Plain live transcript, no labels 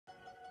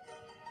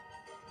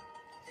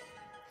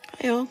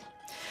Hey all.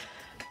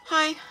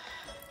 Hi,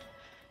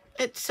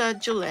 it's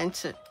Jill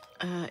Lancet,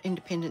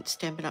 independent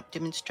Stampin' Up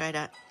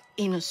demonstrator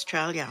in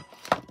Australia.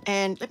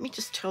 And let me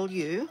just tell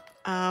you,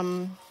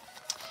 yeah,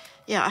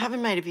 I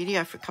haven't made a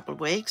video for a couple of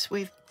weeks.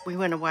 We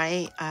went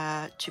away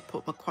to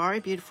Port Macquarie,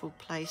 beautiful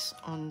place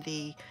on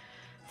the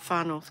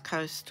far north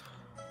coast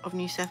of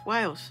New South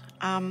Wales.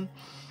 And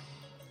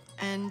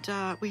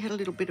we had a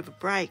little bit of a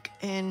break,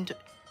 and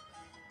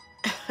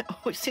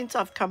since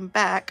I've come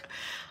back,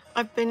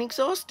 I've been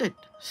exhausted.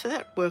 So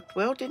that worked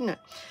well, didn't it?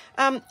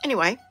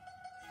 Anyway,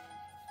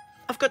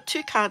 I've got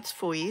two cards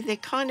for you. They're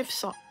kind of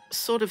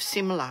sort of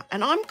similar,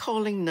 and I'm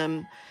calling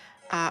them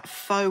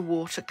faux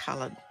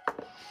watercoloured.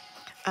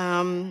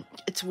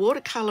 It's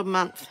watercolour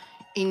month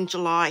in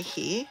July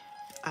here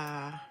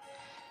at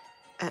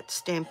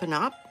Stampin'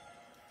 Up.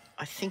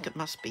 I think it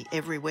must be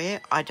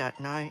everywhere. I don't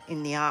know.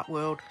 In the art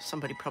world,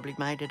 somebody probably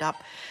made it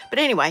up. But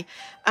anyway,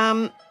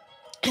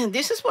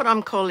 this is what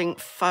I'm calling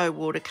faux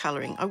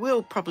watercolouring. I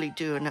will probably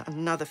do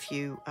another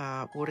few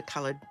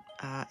watercoloured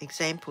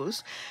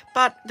examples,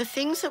 but the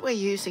things that we're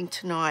using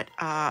tonight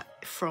are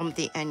from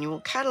the annual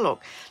catalogue.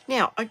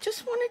 Now, I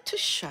just wanted to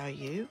show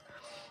you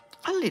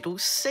a little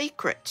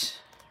secret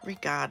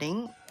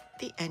regarding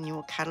the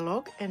annual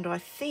catalogue, and I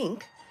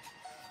think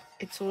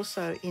it's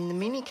also in the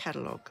mini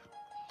catalogue.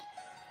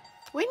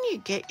 When you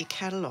get your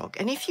catalogue,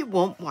 and if you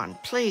want one,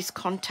 please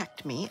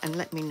contact me and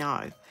let me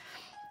know.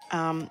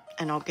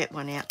 And I'll get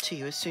one out to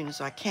you as soon as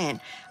I can.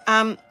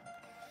 But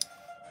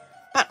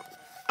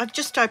I've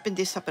just opened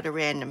this up at a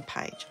random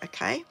page,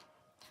 okay?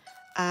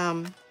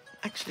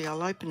 Actually,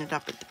 I'll open it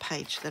up at the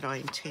page that I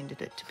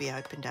intended it to be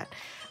opened at.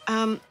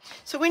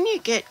 So when you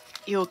get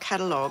your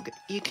catalogue,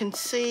 you can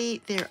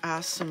see there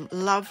are some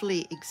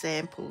lovely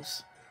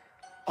examples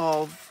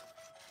of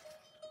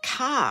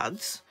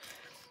cards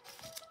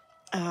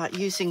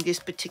using this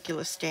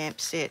particular stamp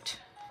set,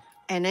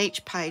 and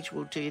each page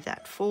will do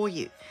that for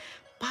you.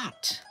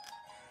 But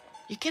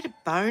you get a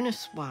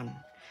bonus one.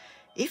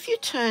 If you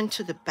turn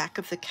to the back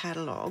of the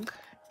catalogue,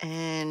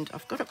 and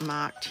I've got it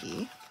marked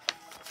here,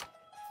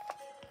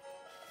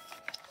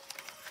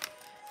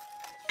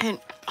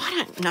 and I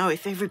don't know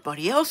if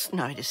everybody else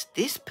noticed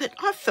this, but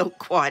I felt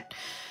quite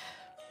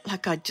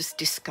like I just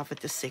discovered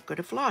the secret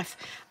of life.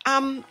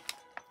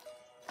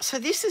 So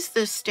this is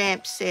the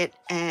stamp set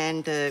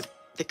and the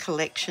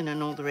collection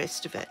and all the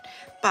rest of it.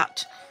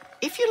 But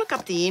if you look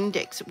up the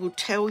index, it will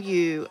tell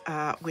you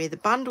where the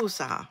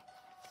bundles are.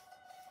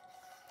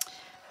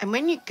 And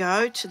when you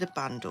go to the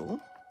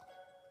bundle,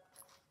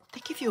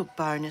 they give you a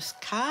bonus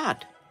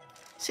card.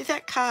 See,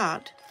 that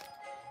card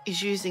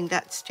is using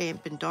that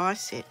stamp and die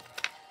set,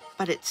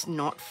 but it's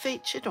not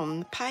featured on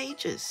the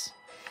pages.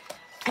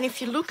 And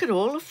if you look at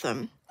all of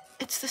them,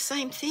 it's the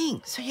same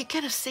thing. So you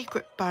get a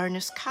secret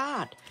bonus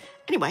card.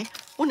 Anyway,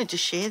 wanted to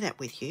share that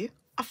with you.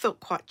 I felt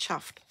quite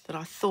chuffed that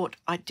I thought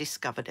I'd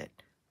discovered it.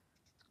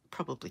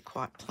 Probably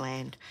quite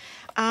planned.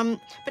 But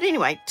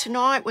anyway,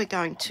 tonight we're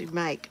going to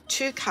make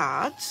two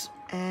cards,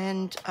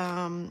 and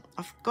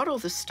I've got all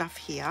the stuff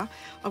here.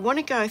 I want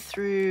to go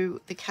through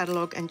the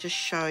catalogue and just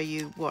show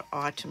you what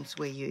items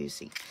we're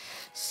using.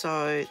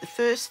 So the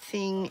first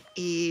thing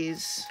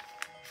is,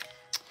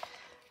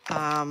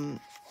 I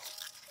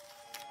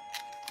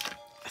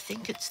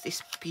think it's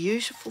this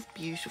beautiful,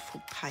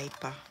 beautiful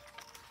paper.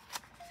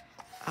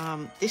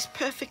 This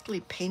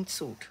perfectly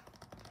penciled.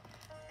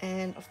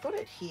 And I've got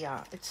it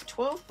here. It's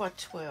 12 by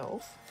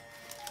 12.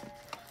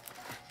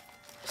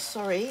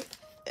 Sorry,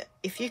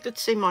 if you could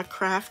see my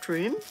craft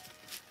room,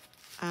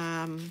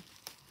 the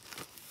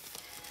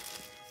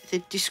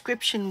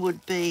description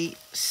would be,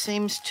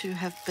 seems to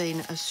have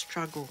been a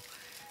struggle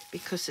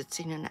because it's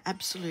in an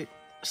absolute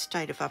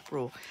state of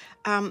uproar.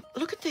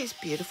 Look at these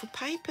beautiful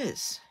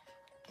papers.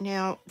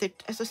 Now,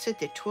 as I said,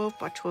 they're 12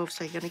 by 12,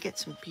 so you're going to get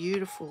some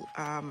beautiful...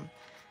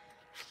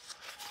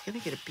 You're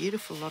going to get a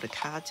beautiful lot of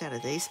cards out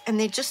of these, and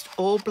they're just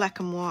all black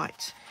and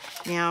white.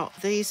 Now,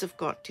 these have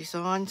got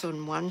designs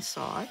on one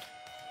side.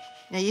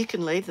 Now, you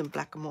can leave them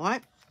black and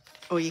white,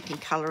 or you can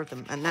colour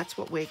them, and that's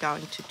what we're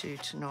going to do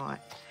tonight.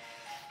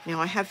 Now,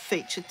 I have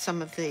featured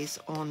some of these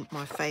on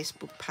my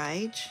Facebook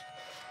page.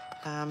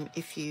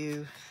 If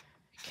you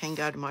can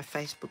go to my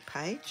Facebook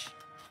page,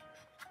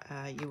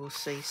 you will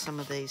see some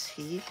of these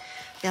here.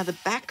 Now, the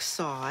back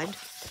side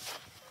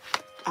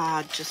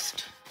are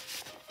just...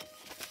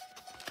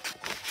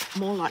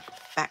 more like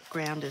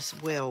background as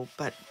well,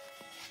 but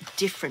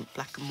different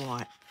black and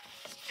white.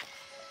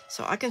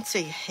 So I can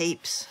see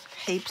heaps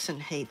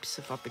and heaps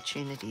of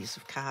opportunities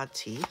of cards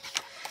here.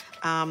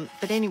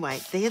 But anyway,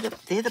 they're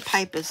the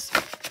papers,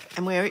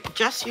 and we're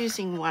just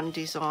using one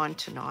design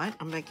tonight.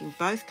 I'm making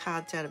both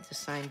cards out of the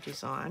same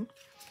design.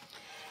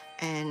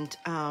 And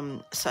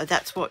so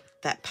that's what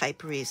that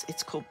paper is.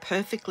 It's called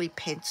Perfectly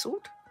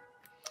Penciled.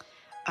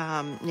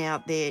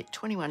 Now they're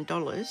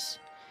 $21.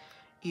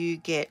 You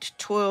get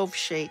 12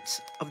 sheets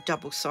of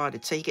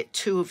double-sided, so you get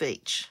two of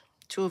each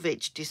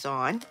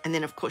design, and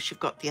then of course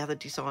you've got the other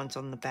designs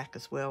on the back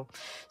as well.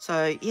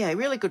 So yeah,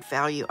 really good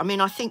value. I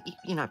mean, I think,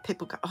 you know,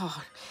 people go,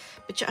 oh,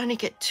 but you only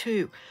get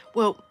two.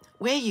 Well,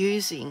 we're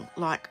using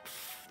like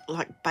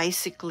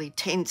basically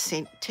 10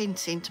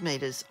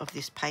 centimeters of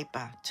this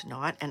paper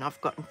tonight, and I've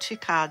gotten 2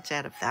 cards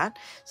out of that,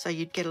 so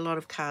you'd get a lot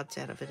of cards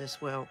out of it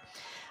as well.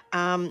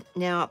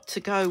 Now to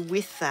go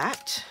with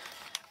that,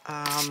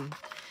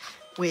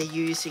 we're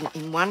using,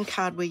 in one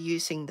card we're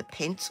using the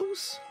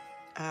pencils,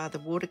 the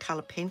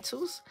watercolor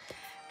pencils.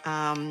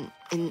 In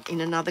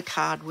another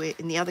card,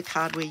 in the other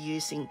card we're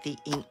using the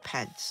ink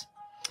pads,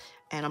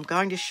 and I'm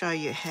going to show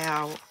you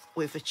how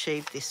we've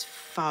achieved this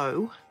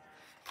faux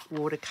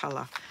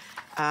watercolor.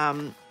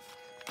 I'm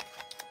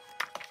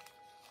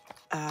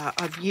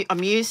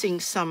using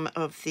some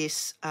of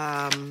this,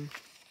 I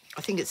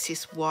think it's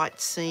this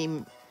white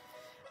seam,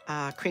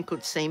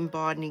 crinkled seam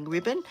binding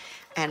ribbon,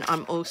 and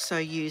I'm also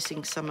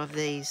using some of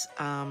these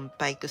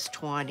Baker's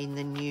twine in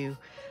the new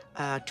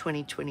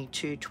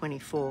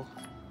 2022-24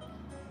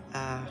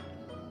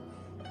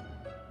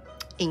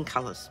 in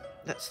colours.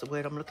 That's the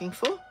word I'm looking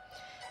for,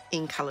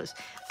 in colours.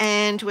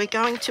 And we're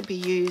going to be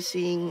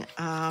using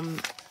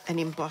an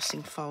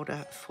embossing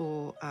folder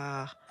for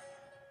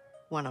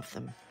one of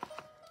them,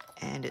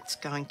 and it's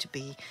going to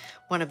be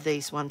one of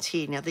these ones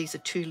here. Now these are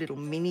 2 little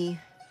mini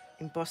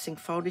embossing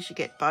folders. You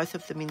get both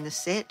of them in the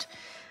set.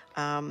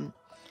 They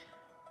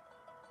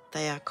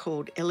are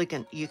called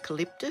Elegant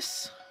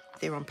Eucalyptus.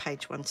 They're on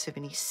page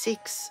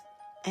 176.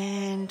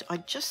 And I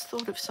just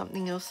thought of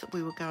something else that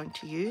we were going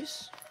to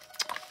use,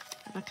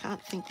 and I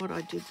can't think what I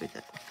did with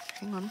it.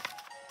 Hang on.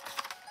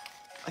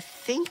 I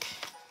think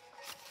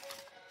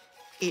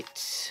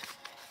it's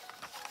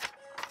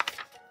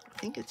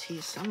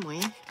here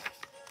somewhere.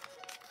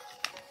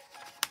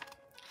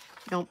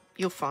 No,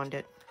 you'll find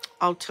it.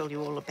 I'll tell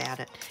you all about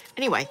it.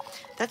 Anyway,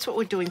 that's what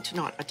we're doing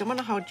tonight. I don't want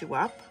to hold you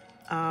up.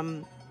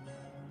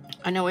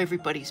 I know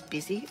everybody's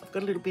busy. I've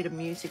got a little bit of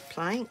music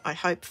playing. I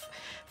hope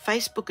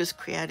Facebook has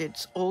created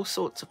all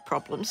sorts of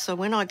problems, so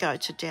when I go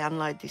to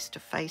download this to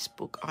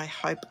Facebook, I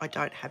hope I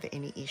don't have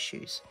any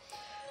issues.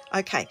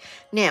 Okay,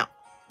 now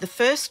the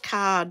first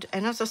card,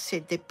 and as I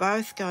said, they're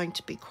both going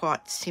to be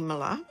quite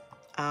similar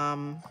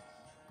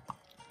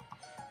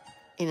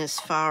in as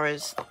far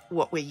as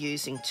what we're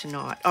using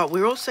tonight. Oh,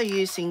 we're also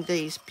using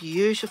these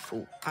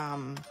beautiful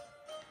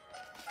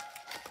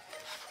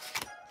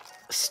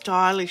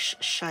stylish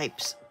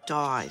shapes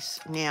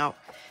dies. Now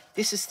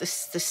this is the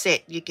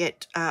set. You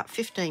get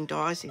 15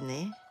 dies in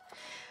there,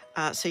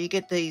 so you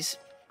get these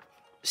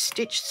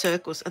stitched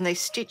circles, and they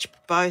stitch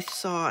both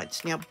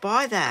sides. Now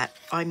by that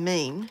I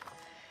mean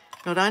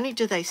not only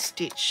do they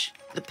stitch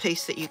the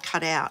piece that you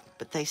cut out,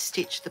 but they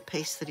stitch the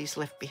piece that is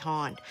left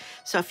behind.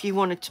 So if you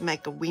wanted to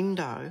make a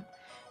window,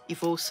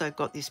 you've also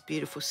got this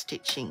beautiful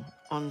stitching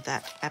on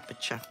that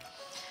aperture.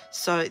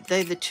 So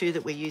they're the 2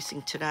 that we're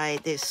using today.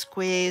 There's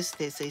squares,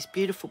 there's these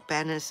beautiful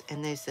banners,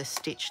 and there's the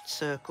stitched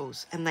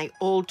circles, and they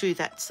all do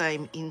that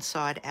same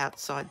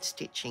inside-outside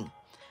stitching.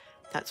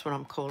 That's what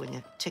I'm calling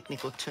a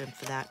technical term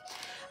for that.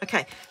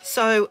 Okay,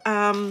 so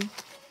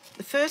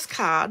the first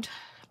card,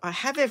 I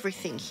have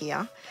everything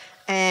here,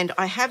 and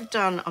I have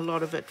done a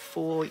lot of it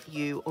for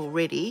you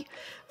already,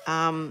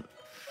 but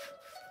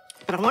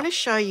I want to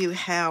show you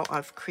how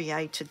I've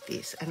created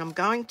this, and I'm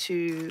going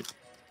to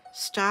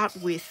start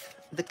with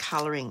the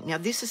colouring. Now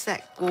this is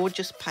that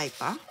gorgeous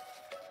paper,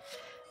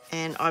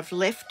 and I've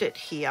left it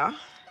here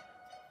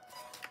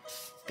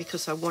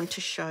because I want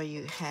to show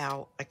you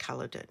how I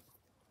coloured it.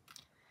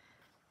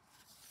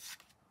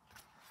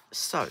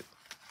 So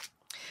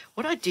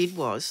what I did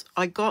was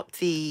I got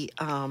the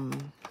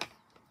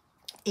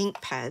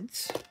ink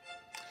pads,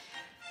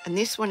 and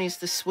this one is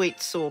the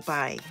Sweet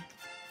Sorbet.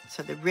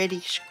 So the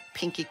reddish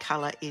pinky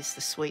colour is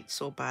the Sweet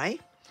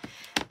Sorbet,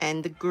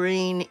 and the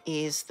green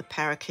is the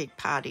Parakeet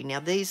Party. Now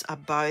these are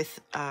both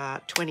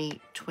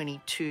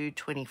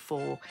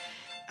 2022-24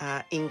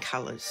 in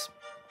colours.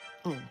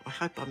 Oh, I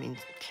hope I'm in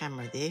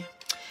camera there.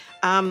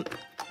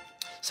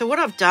 So what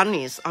I've done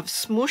is I've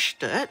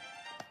smooshed it,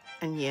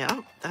 and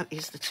yeah, that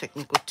is the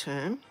technical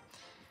term.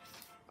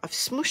 I've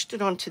smooshed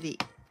it onto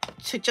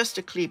to just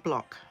a clear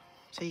block.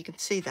 So you can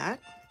see that.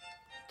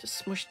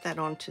 Just smooshed that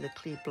onto the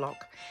clear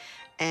block.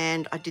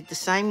 And I did the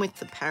same with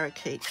the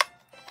Parakeet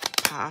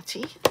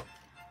Party.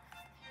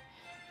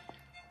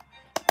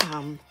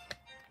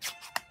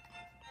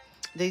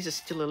 These are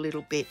still a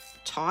little bit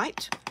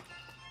tight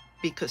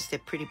because they're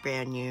pretty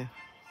brand new.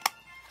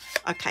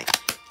 Okay,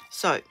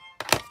 so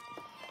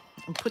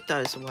I'll put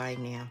those away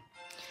now.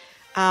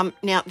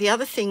 Now the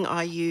other thing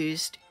I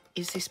used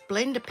is this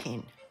blender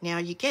pen. Now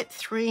you get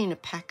 3 in a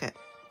packet.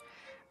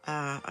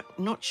 I'm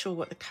not sure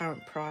what the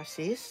current price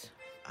is.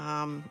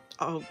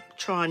 I'll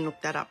try and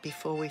look that up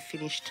before we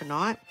finish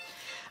tonight.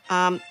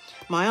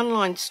 My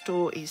online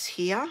store is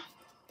here.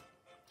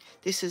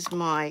 This is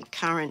my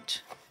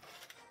current...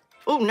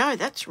 Oh, no,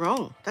 that's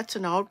wrong. That's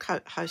an old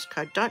host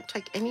code. Don't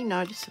take any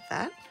notice of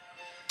that.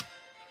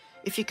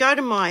 If you go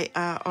to my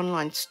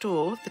online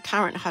store, the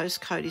current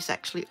host code is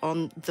actually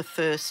on the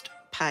first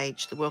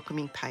page, the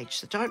welcoming page.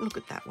 So don't look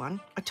at that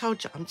one. I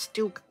told you, I'm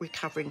still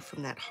recovering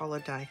from that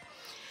holiday.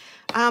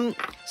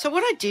 So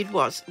what I did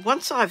was,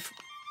 once I've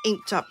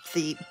inked up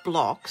the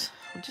blocks,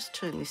 I'll just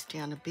turn this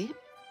down a bit.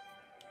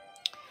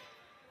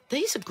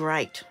 These are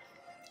great.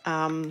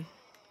 They're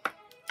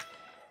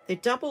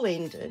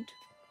double-ended,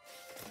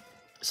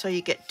 so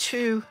you get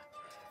two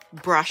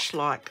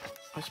brush-like.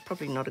 It's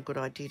probably not a good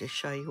idea to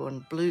show you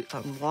on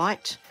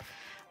white,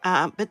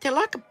 but they're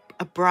like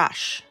a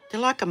brush.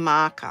 They're like a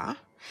marker,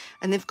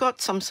 and they've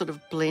got some sort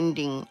of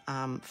blending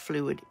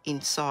fluid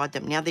inside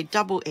them. Now, they're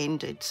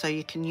double-ended, so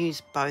you can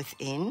use both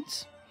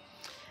ends,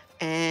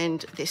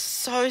 and they're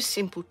so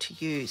simple to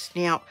use.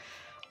 Now,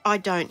 I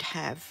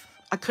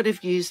could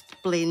have used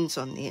blends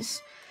on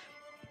this,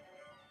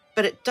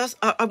 but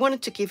I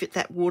wanted to give it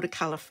that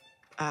watercolour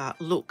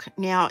look.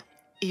 Now,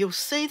 you'll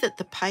see that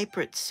the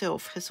paper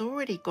itself has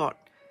already got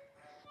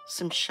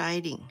some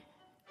shading.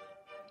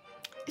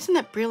 Isn't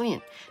that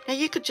brilliant? Now,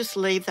 you could just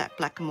leave that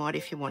black and white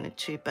if you wanted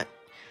to, but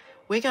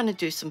we're going to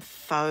do some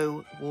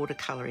faux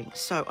watercolouring.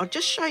 So I'll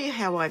just show you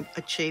how I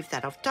achieved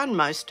that. I've done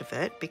most of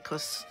it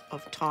because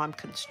of time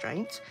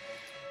constraints,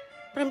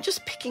 but I'm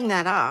just picking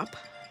that up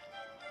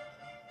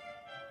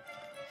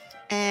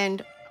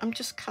and I'm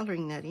just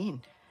colouring that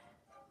in.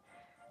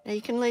 Now,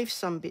 you can leave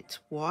some bits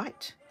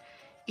white.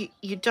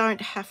 You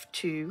don't have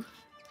to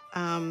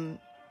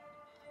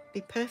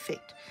be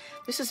perfect.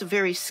 This is a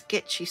very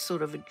sketchy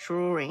sort of a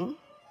drawing,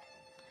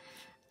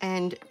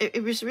 and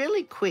it was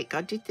really quick.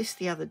 I did this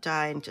the other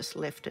day and just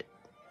left it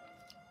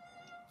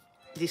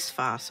this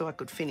far so I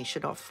could finish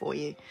it off for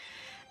you.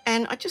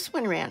 And I just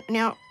went around.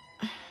 Now,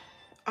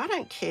 I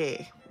don't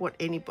care what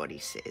anybody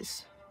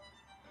says.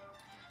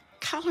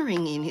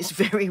 Colouring in is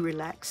very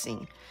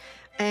relaxing,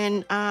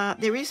 and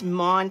there is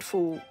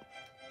mindful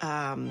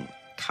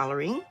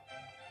colouring.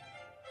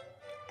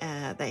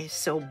 They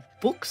sell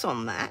books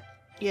on that.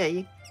 Yeah,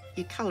 you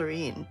colour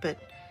in, but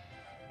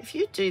if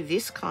you do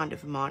this kind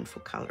of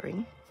mindful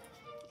colouring,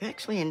 you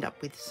actually end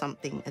up with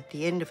something at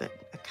the end of it,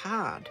 a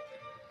card.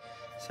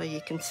 So you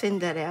can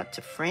send that out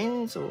to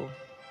friends or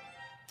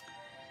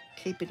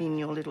keep it in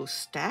your little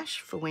stash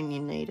for when you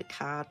need a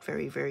card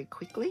very, very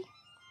quickly.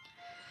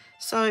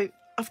 So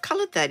I've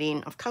coloured that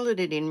in. I've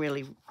coloured it in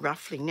really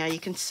roughly. Now you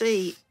can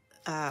see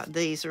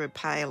these are a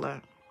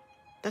paler.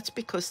 That's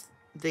because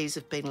these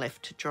have been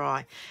left to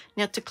dry.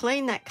 Now, to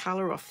clean that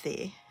colour off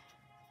there,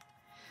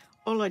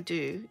 all I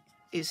do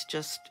is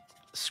just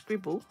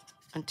scribble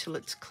until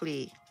it's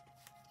clear.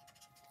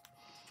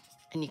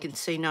 And you can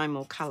see no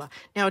more colour.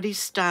 Now, it is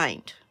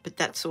stained, but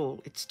that's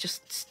all. It's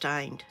just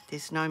stained.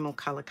 There's no more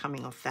colour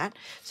coming off that.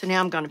 So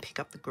now I'm going to pick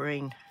up the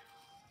green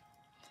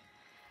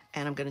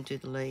and I'm going to do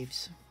the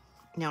leaves.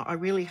 Now, I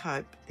really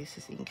hope this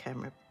is in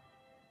camera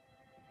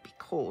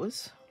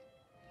because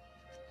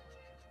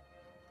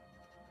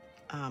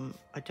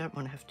I don't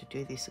want to have to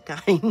do this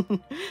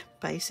again,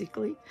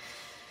 basically.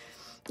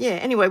 Yeah,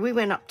 anyway, we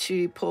went up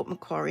to Port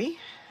Macquarie.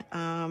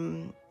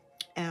 One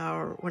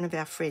of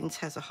our friends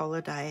has a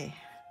holiday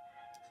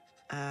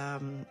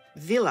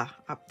villa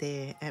up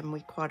there, and we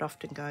quite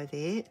often go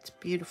there. It's a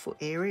beautiful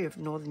area of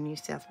northern New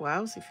South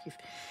Wales, if you're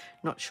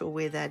not sure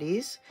where that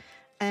is.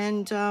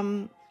 And,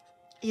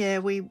 yeah,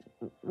 we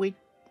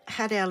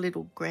had our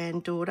little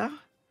granddaughter,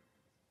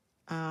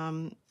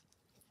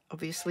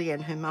 obviously,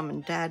 and her mum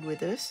and dad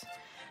with us.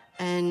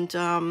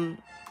 And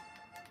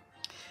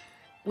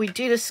we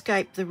did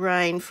escape the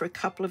rain for a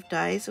couple of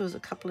days. It was a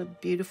couple of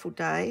beautiful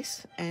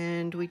days,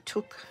 and we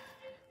took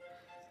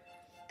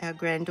our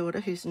granddaughter,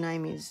 whose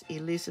name is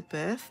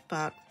Elizabeth,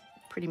 but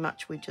pretty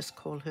much we just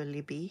call her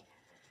Libby.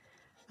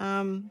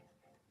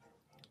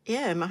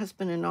 Yeah, my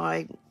husband and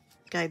I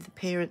gave the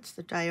parents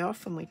the day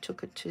off, and we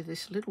took her to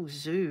this little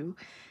zoo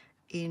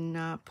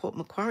in Port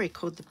Macquarie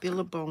called the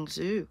Billabong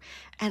Zoo.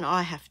 And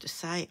I have to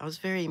say, I was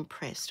very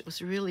impressed. It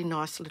was a really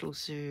nice little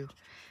zoo,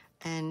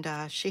 and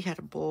she had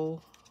a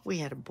ball, we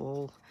had a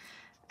ball,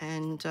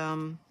 and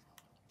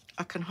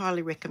I can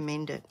highly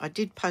recommend it. I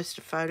did post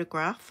a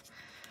photograph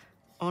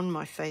on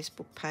my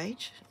Facebook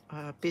page,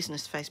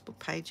 business Facebook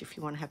page, if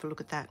you want to have a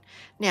look at that.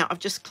 Now, I've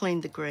just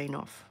cleaned the green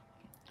off.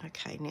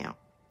 Okay, now,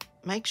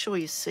 make sure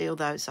you seal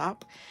those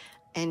up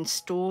and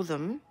store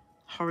them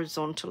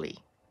horizontally.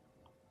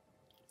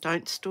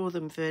 Don't store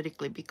them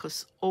vertically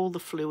because all the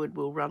fluid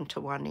will run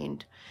to one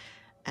end.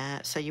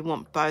 So you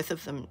want both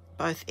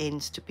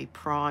ends to be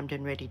primed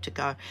and ready to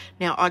go.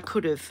 Now, I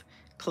could have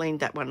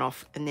cleaned that one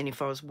off, and then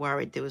if I was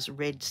worried there was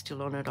red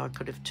still on it, I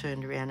could have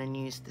turned around and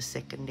used the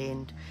second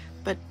end.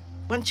 But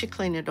once you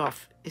clean it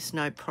off, it's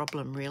no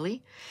problem,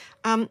 really.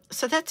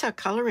 So that's our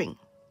colouring.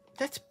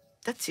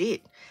 That's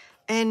it.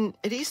 And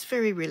it is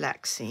very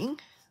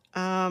relaxing.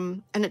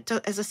 And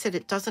as I said,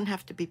 it doesn't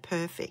have to be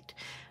perfect.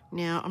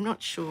 Now, I'm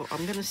not sure.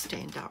 I'm going to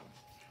stand up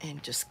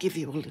and just give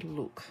you a little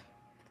look.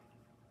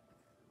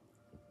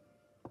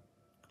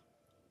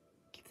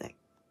 Give that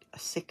a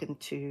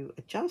second to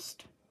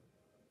adjust.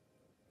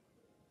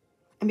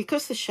 And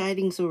because the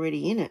shading's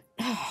already in it,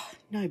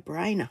 no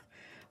brainer.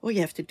 All you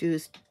have to do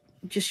is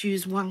just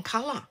use one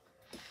colour.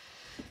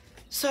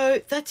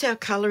 So that's our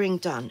colouring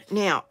done.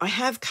 Now, I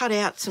have cut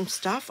out some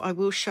stuff. I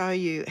will show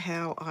you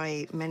how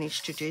I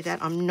managed to do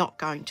that. I'm not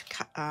going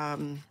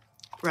to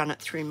run it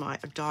through my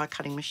die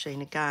cutting machine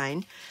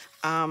again.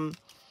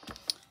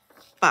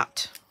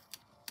 But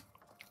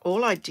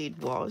all I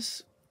did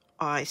was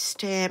I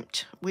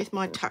stamped with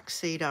my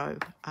tuxedo,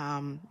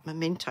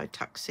 Memento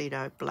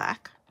Tuxedo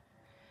Black.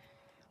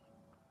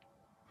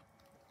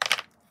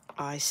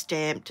 I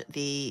stamped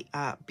the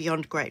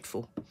Beyond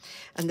Grateful.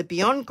 And the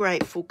Beyond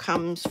Grateful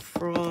comes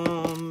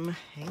from,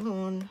 hang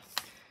on,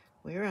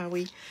 where are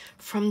we?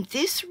 From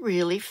this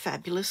really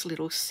fabulous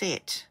little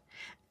set.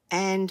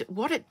 And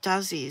what it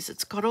does is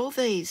it's got all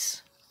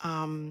these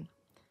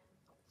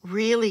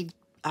really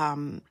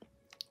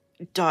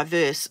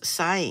diverse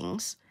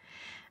sayings,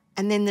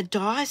 and then the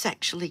dies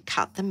actually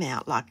cut them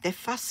out, like they're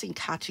fussy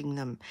cutting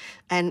them.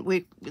 And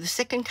the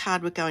second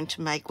card we're going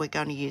to make, we're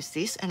going to use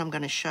this, and I'm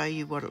going to show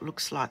you what it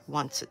looks like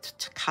once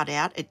it's cut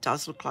out. It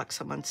does look like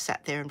someone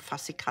sat there and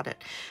fussy cut it,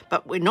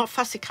 but we're not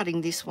fussy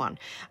cutting this one.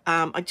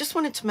 I just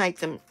wanted to make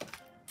them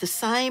the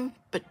same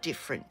but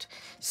different.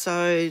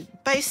 So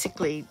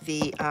basically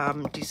the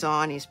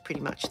design is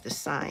pretty much the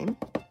same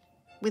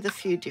with a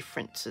few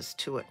differences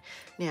to it.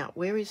 Now,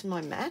 where is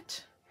my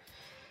mat?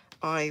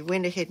 I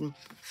went ahead and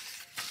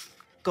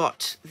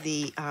got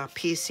the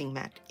piercing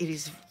mat. It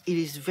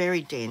is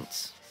very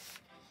dense.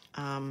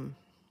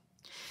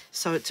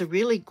 So it's a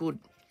really good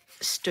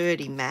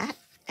sturdy mat,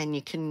 and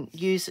you can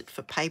use it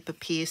for paper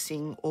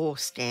piercing or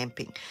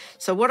stamping.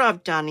 So what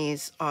I've done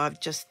is I've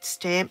just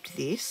stamped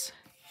this,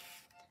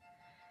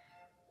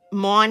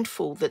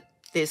 mindful that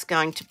there's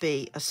going to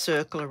be a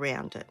circle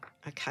around it.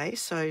 Okay,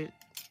 so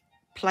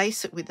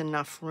place it with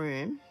enough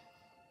room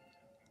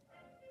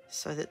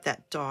so that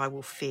that die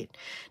will fit.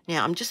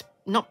 Now I'm just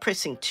not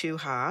pressing too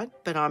hard,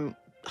 but I'm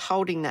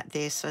holding that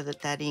there so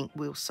that that ink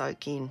will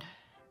soak in,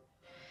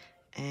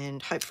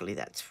 and hopefully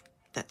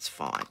that's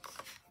fine.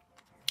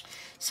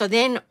 So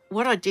then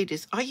what I did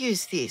is I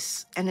use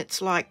this, and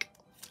it's like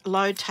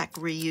low tack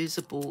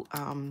reusable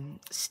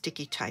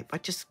sticky tape. I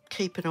just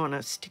keep it on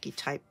a sticky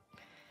tape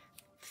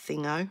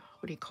thingo,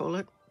 what do you call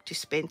it,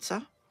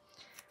 dispenser,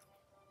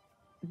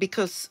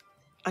 because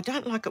I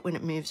don't like it when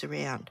it moves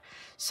around.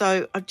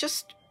 So I've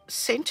just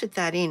centered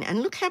that in,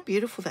 and look how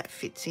beautiful that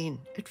fits in.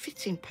 It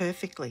fits in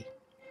perfectly.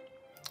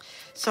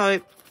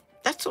 So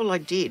that's all I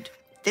did.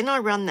 Then I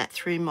run that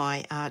through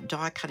my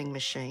die cutting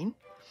machine,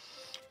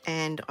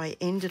 and I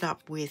ended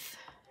up with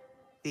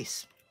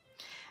this.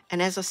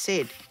 And as I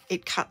said,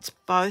 it cuts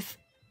both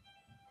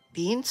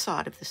the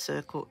inside of the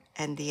circle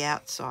and the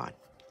outside.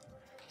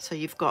 So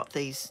you've got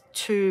these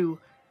two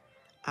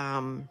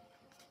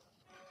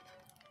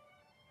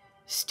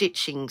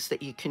stitchings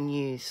that you can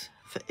use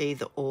for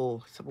either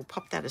or. So we'll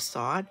pop that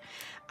aside.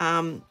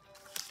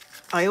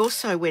 I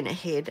also went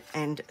ahead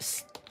and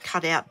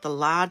cut out the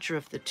larger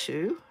of the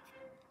two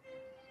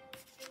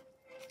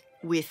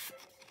with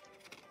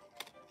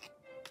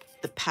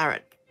the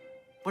parrot.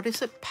 What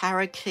is it?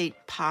 Parakeet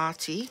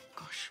Party.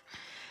 Gosh.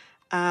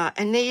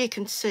 And there you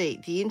can see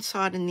the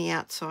inside and the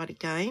outside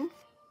again.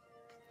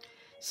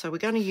 So we're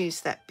going to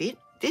use that bit.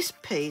 This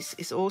piece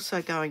is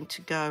also going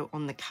to go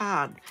on the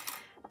card,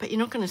 but you're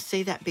not going to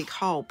see that big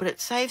hole. But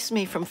it saves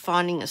me from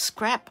finding a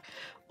scrap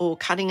or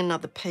cutting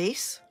another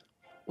piece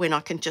when I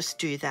can just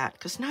do that,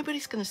 because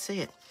nobody's going to see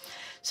it.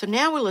 So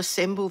now we'll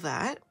assemble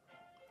that.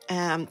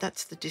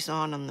 That's the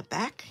design on the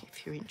back,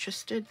 if you're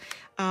interested.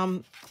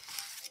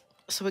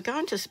 So we're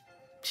going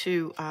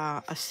to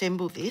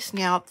assemble this.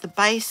 Now, the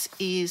base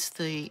is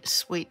the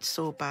Sweet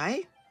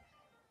Sorbet.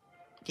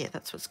 Yeah,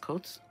 that's what it's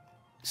called,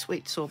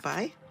 Sweet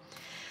Sorbet.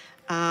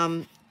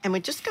 And we're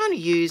just going to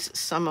use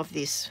some of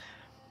this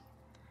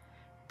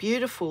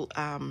beautiful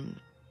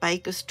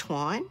baker's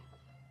twine,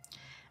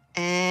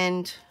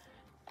 and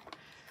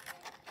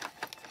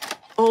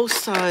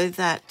also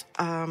that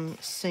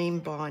seam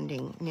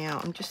binding.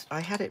 Now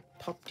I had it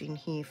popped in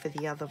here for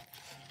the other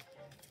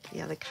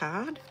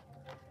card.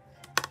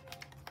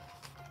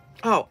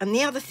 Oh, and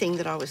the other thing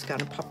that I was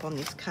going to pop on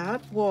this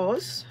card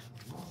was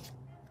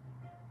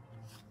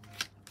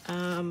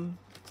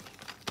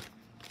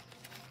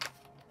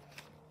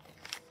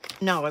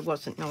no, I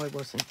wasn't. No,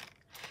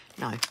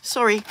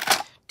 sorry,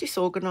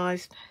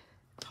 disorganized,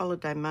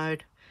 holiday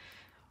mode,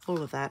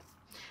 all of that.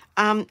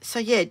 So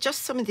yeah,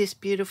 just some of this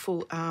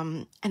beautiful,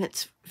 and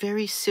it's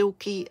very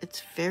silky,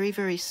 it's very,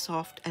 very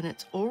soft, and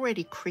it's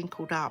already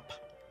crinkled up.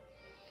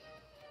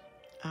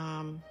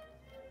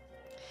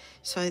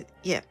 So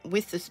yeah,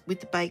 with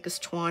the baker's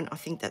twine, I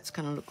think that's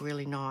going to look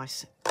really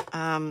nice.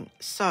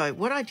 So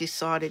what I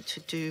decided to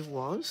do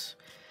was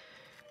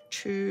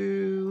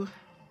to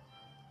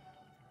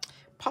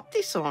pop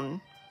this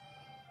on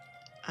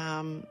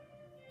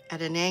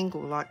at an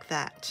angle like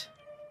that,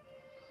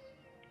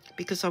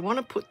 because I want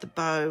to put the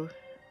bows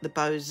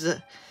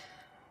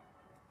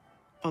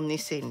on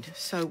this end.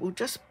 So we'll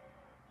just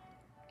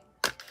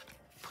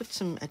put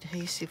some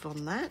adhesive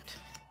on that.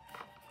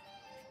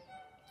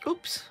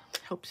 Oops,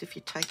 helps if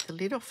you take the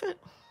lid off it.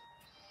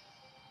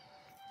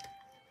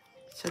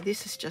 So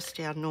this is just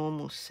our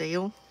normal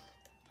seal.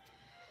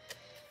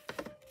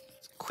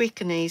 It's quick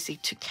and easy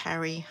to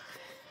carry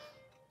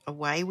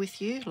away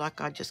with you,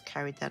 like I just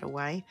carried that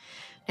away.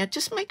 Now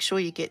just make sure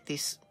you get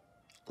this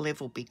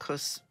level,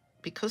 because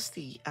because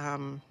the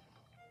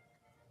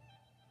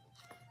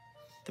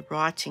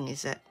writing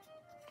is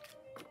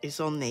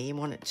on there, you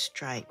want it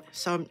straight.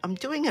 So I'm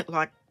doing it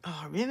like,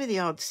 oh, remember the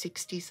old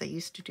 60s? They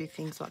used to do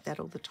things like that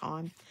all the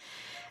time.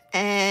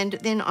 And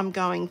then I'm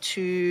going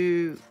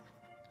to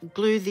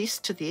glue this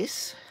to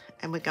this,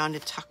 and we're going to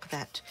tuck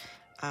that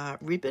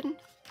ribbon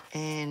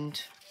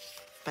and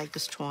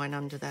baker's twine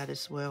under that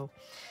as well.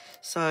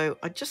 So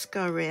I just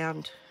go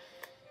around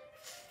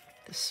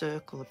the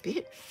circle a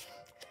bit,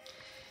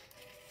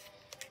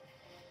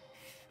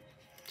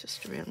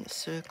 just around the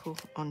circle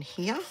on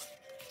here.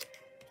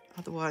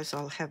 Otherwise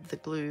I'll have the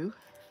glue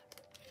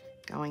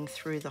going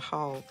through the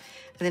hole,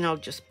 and then I'll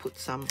just put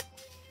some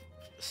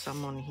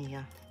on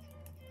here.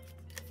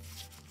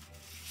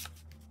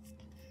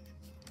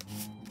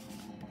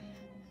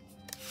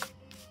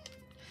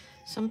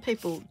 Some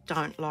people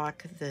don't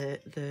like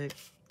the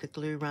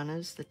glue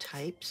runners, the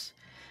tapes.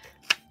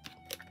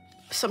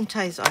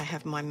 Sometimes I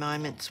have my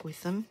moments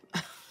with them.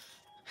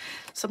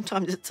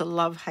 Sometimes it's a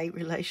love-hate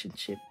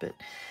relationship, but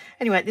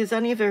anyway, there's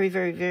only a very,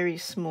 very, very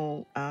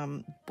small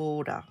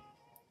border.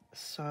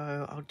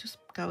 So I'll just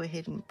go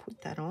ahead and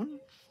put that on.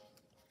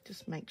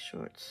 Just make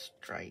sure it's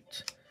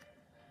straight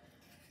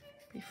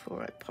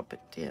before I pop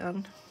it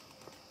down.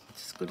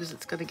 It's as good as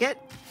it's going to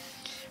get.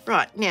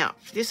 Right, now,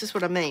 this is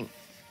what I mean.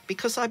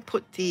 Because I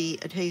put the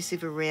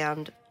adhesive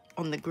around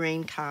on the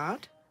green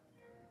card,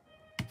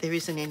 there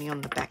isn't any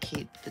on the back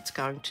here that's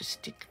going to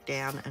stick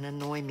down and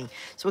annoy me.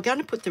 So we're going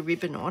to put the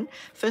ribbon on.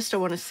 First I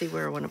want to see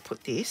where I want to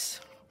put this.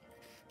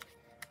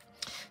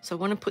 So I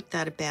want to put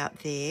that about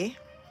there.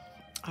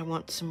 I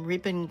want some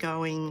ribbon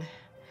going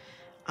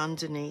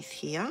underneath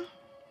here.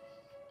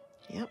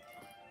 Yep.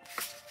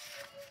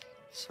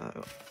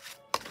 So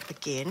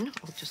again,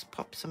 I'll just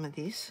pop some of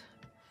this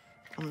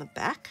on the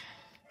back.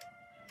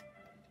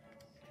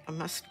 I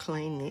must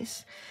clean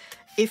this.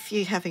 If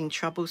you're having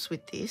troubles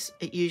with this,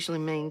 it usually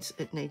means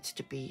it needs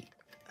to be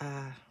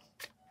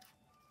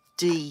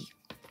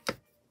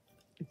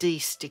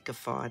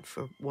de-stickified,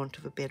 for want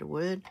of a better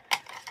word.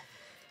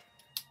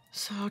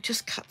 So I'll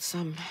just cut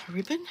some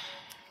ribbon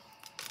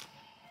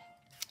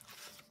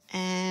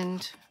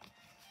and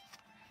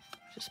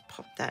just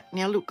pop that.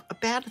 Now look,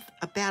 about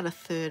a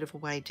third of a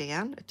way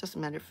down. It doesn't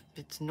matter if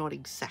it's not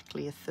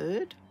exactly a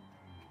third.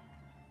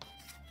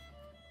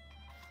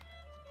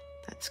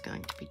 That's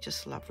going to be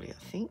just lovely, I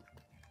think,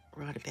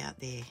 right about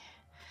there.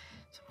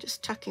 So I'm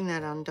just tucking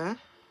that under.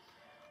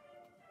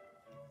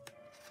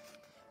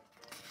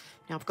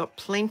 Now I've got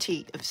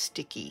plenty of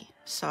sticky,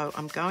 so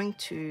I'm going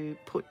to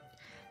put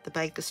the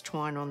baker's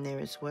twine on there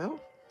as well.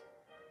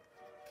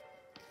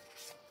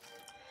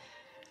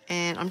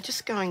 And I'm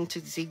just going to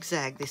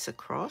zigzag this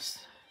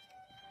across,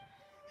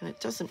 and it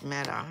doesn't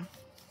matter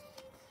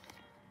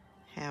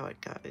how it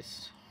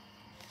goes,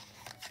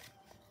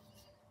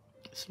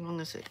 as long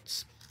as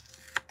it's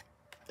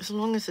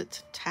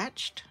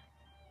attached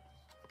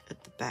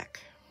at the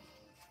back.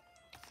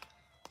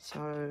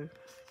 So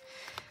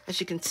as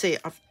you can see,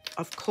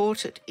 I've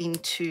caught it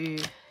into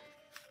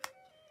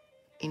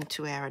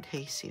our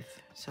adhesive,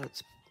 so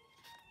it's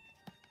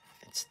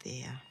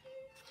there.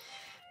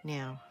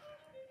 Now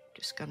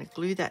just going to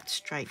glue that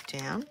straight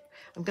down.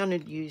 I'm going to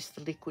use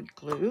the liquid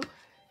glue.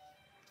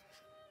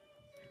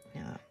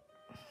 Now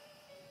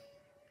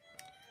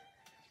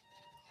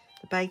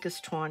the baker's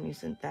twine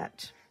isn't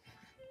that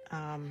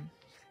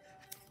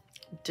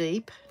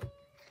deep,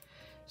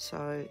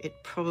 so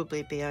it'd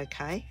probably be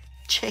okay.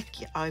 Check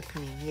your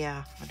opening.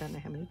 Yeah, I don't know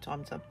how many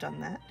times I've done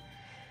that.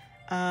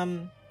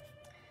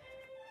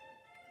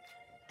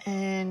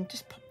 And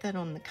just pop that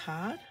on the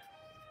card.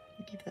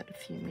 Give that a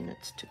few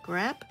minutes to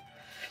grab.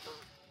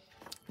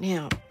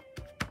 Now,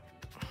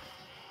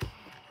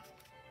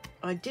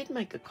 I did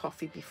make a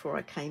coffee before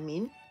I came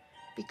in,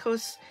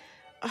 because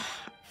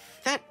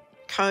that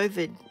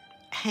COVID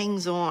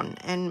hangs on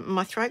and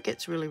my throat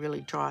gets really, really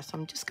dry. So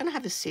I'm just going to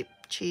have a sip.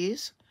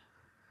 Cheers.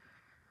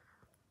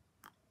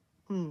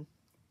 Very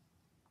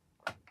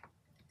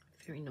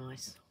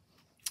nice.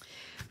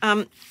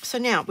 So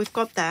now we've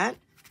got that.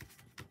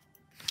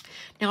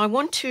 Now I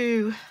want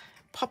to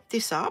pop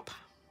this up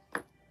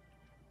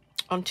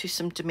onto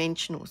some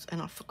dimensionals,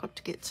 and I forgot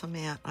to get some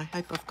out. I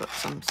hope I've got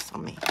some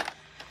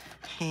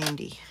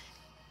handy.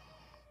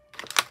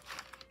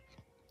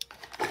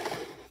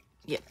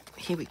 Yep,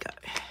 here we go.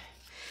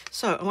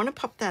 So I want to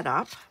pop that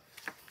up.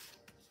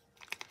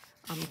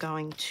 I'm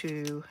going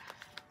to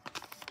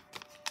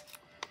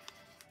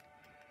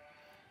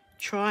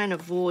try and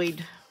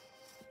avoid,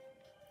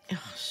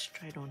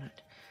 straight on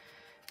it.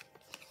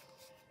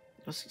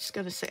 I was just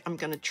going to say, I'm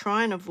going to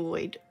try and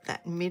avoid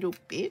that middle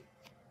bit,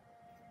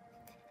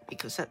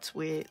 because that's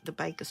where the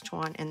baker's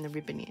twine and the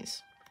ribbon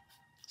is.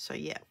 So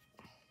yeah,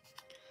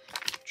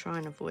 try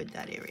and avoid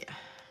that area.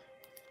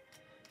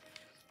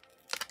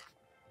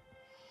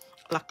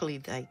 Luckily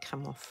they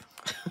come off.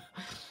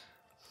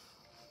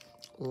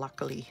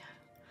 Luckily.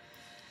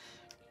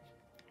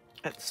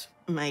 That's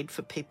made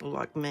for people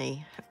like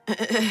me.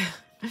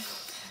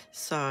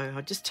 So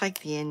I just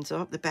take the ends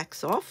off, the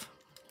backs off.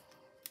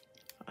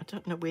 I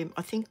don't know where,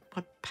 I think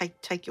my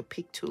take your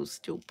pick tool's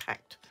still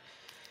packed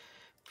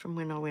from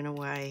when I went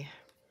away.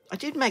 I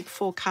did make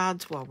 4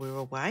 cards while we were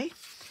away,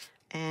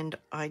 and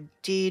I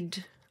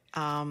did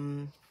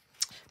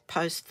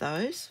post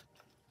those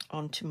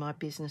onto my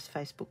business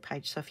Facebook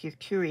page. So if you're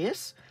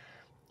curious,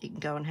 you can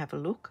go and have a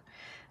look.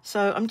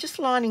 So I'm just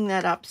lining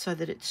that up so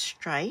that it's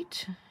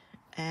straight,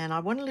 and I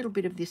want a little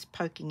bit of this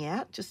poking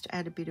out just to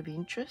add a bit of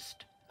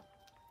interest.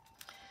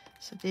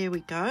 So there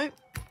we go.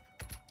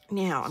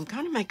 Now I'm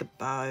going to make a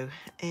bow,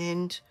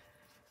 and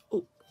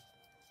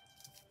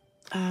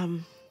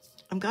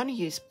I'm going to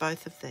use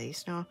both of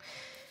these. Now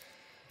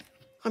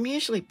I'm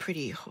usually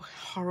pretty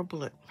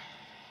horrible at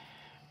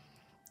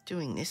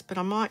doing this, but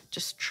I might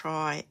just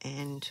try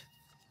and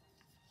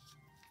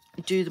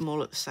do them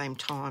all at the same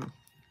time.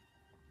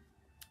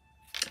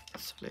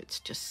 So let's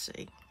just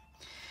see.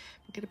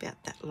 I'll get about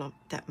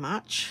that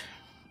much.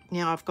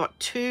 Now I've got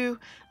 2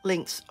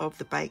 lengths of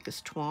the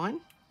baker's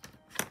twine,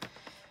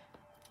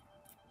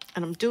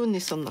 and I'm doing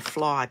this on the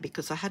fly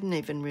because I hadn't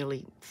even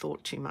really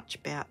thought too much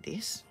about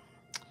this.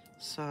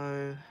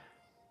 So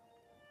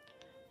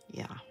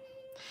yeah.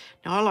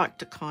 Now I like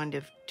to kind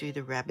of do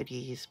the rabbit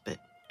ears, but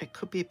it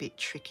could be a bit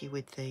tricky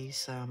with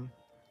these,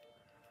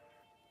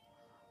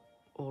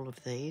 all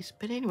of these.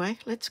 But anyway,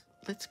 let's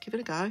give it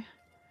a go.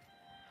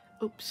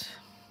 Oops,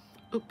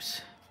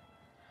 oops.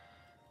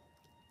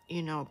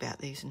 You know about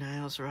these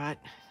nails, right?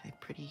 They're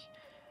pretty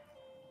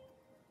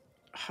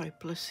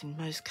hopeless in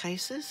most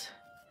cases.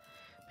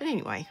 But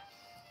anyway,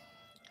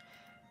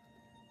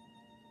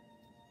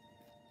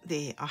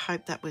 there, I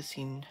hope that was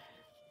in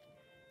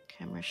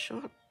camera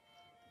shot,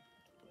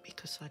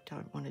 because I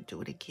don't want to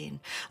do it again.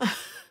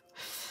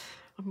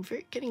 I'm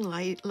getting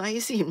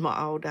lazy in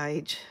my old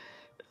age.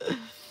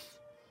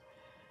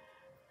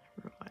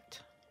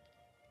 Right.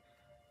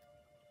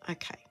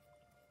 Okay.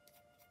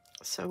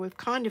 So we've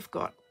kind of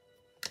got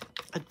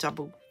a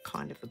double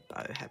kind of a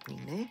bow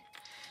happening there.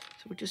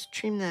 So we'll just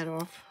trim that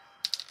off.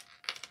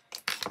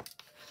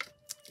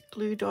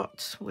 Glue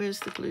dots. Where's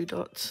the glue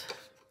dots?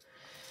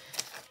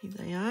 Here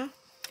they are.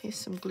 Here's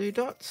some glue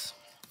dots.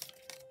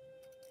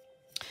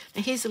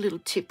 Now here's a little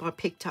tip I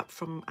picked up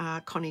from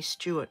Connie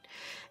Stewart.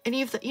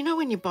 Any of the, you know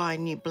when you buy a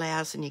new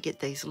blouse and you get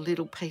these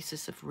little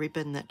pieces of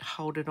ribbon that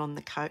hold it on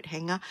the coat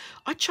hanger?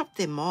 I chop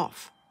them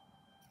off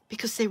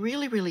because they're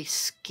really, really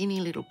skinny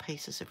little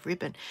pieces of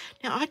ribbon.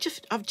 Now I've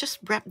just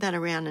wrapped that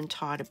around and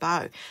tied a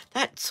bow.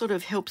 That sort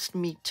of helps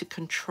me to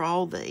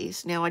control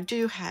these. Now I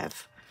do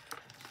have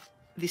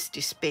this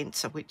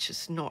dispenser which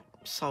is not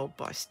sold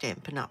by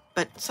Stampin' Up,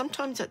 but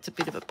sometimes that's a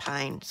bit of a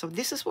pain. So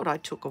this is what I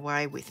took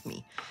away with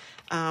me.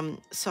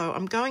 So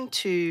I'm going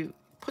to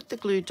put the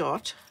glue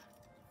dot,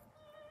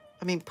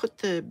 put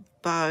the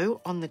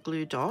bow on the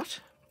glue dot,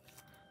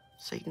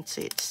 so you can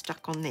see it's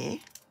stuck on there.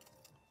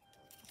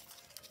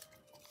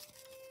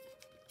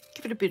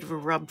 Give it a bit of a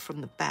rub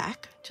from the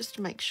back, just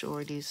to make sure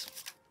it is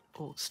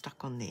all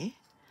stuck on there.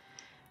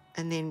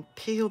 And then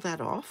peel that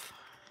off.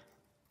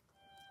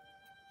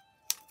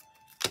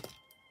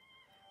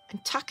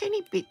 And tuck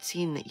any bits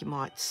in that you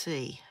might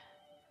see.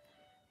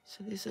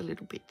 So there's a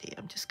little bit there.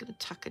 I'm just going to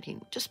tuck it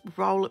in. Just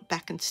roll it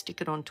back and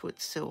stick it onto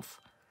itself.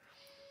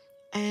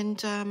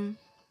 And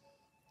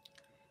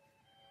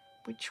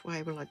which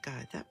way will I go?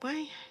 That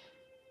way?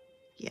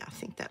 Yeah, I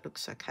think that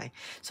looks okay.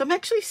 So I'm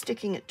actually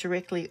sticking it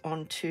directly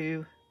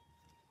onto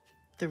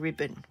the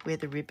ribbon, where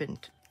the ribbon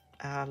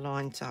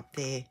lines up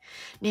there.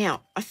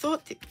 Now, I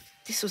thought that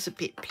this was a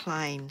bit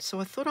plain, so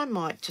I thought I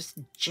might just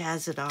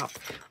jazz it up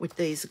with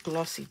these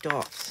glossy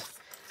dots.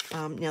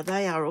 Now,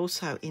 they are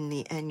also in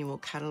the annual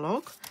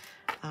catalogue.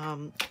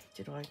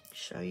 Did I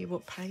show you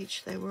what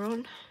page they were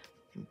on?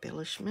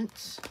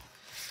 Embellishments.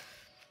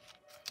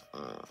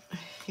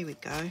 Here we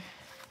go.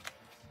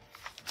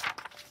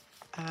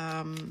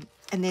 And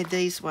they're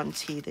these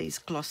ones here, these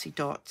glossy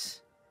dots.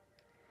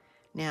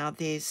 Now,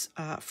 there's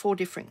 4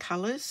 different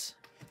colours.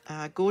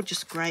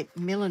 Gorgeous Grape,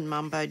 Melon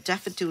Mumbo,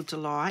 Daffodil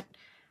Delight,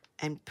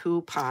 and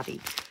Pool Party.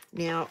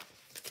 Now,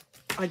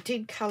 I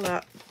did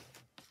colour...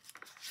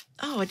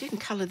 Oh, I didn't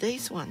colour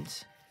these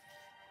ones.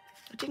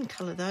 I didn't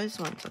colour those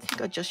ones. I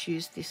think I just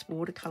used this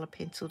watercolour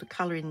pencil to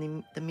colour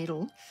in the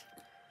middle.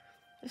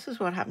 This is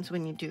what happens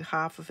when you do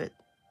half of it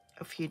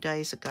a few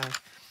days ago.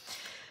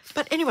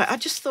 But anyway, I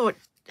just thought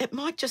it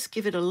might just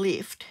give it a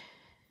lift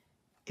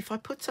if I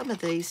put some of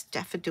these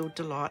Daffodil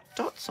Delight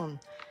dots on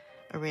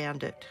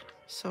around it.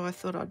 So I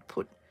thought I'd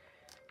put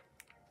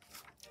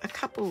a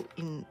couple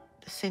in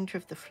the centre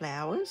of the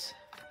flowers.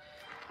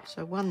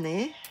 So one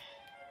there.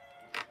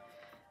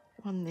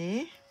 One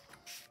there.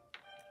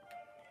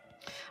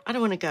 I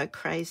don't want to go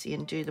crazy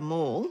and do them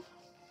all.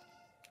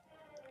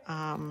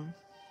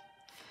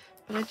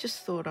 But I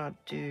just thought I'd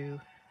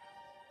do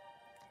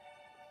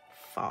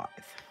 5.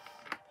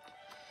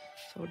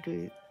 So I'll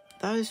do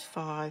those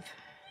 5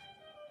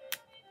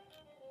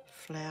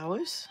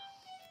 flowers.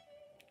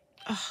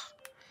 Oh,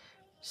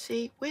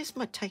 see, where's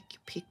my take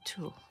your pick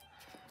tool?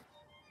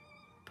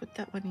 Put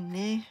that one in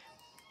there.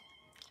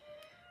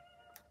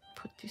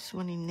 Put this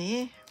one in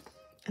there.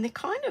 And they're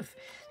kind of,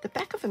 the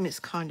back of them is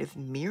kind of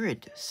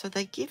mirrored. So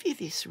they give you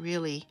this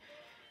really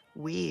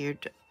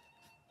weird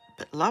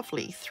but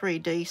lovely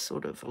 3D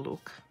sort of a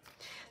look.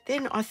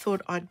 Then I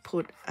thought I'd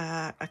put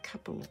a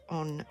couple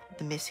on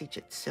the message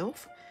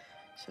itself.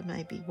 So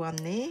maybe one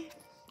there,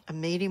 a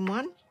medium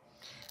one,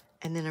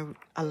 and then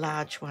a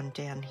large one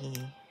down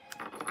here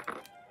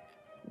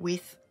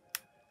with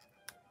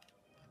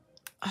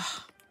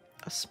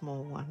a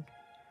small one.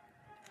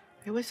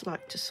 I always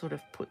like to sort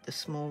of put the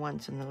small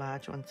ones and the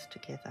large ones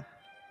together.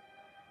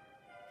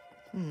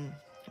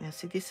 Now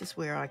see, this is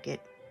where I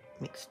get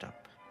mixed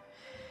up.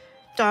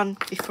 Done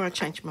before I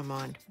change my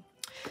mind.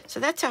 So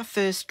that's our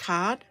first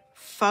card,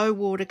 faux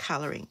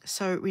watercolouring.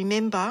 So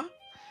remember,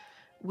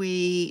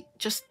 we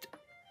just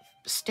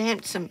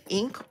stamped some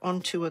ink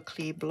onto a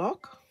clear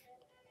block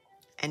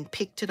and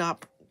picked it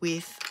up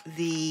with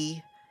the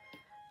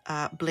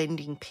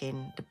blending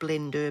pen, the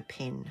blender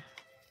pen,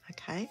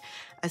 okay,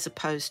 as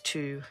opposed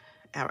to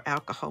our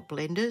alcohol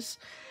blenders,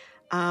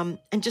 and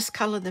just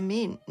colour them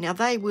in. Now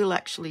they will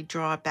actually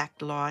dry back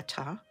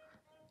lighter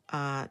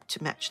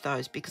to match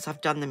those because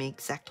I've done them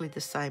exactly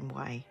the same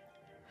way.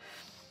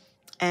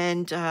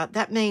 And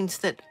that means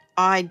that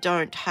I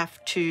don't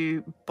have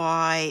to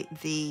buy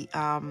the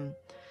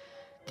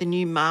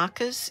new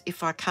markers.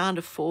 If I can't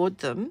afford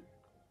them,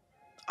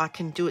 I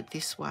can do it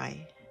this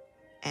way,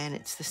 and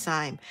it's the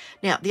same.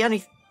 Now, the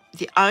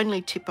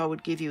only tip I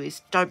would give you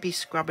is don't be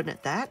scrubbing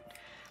at that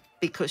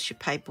because your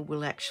paper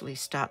will actually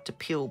start to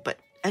peel. But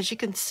as you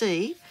can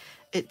see,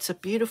 it's a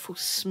beautiful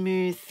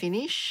smooth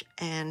finish,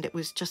 and it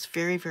was just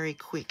very, very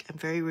quick and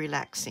very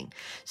relaxing.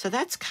 So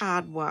that's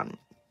card one.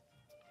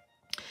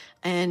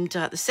 And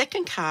the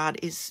second card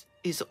is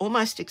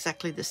almost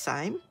exactly the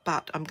same,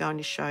 but I'm going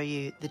to show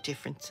you the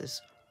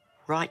differences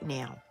right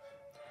now.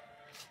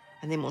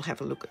 And then we'll have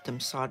a look at them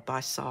side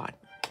by side.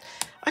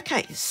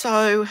 Okay,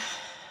 so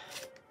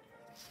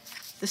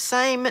the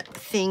same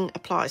thing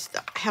applies.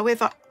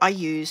 However, I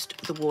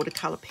used the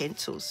watercolour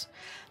pencils.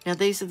 Now,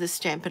 these are the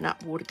Stampin'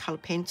 Up! Watercolour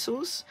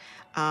pencils.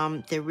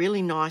 They're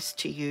really nice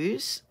to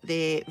use.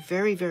 They're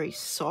very, very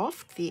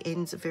soft. The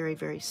ends are very,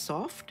 very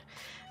soft.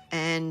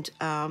 And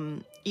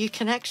you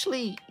can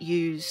actually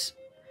use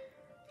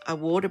a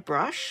water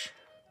brush,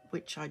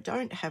 which I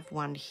don't have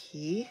one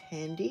here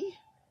handy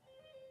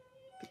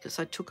because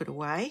I took it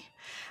away,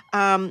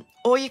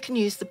 or you can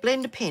use the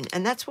blender pen,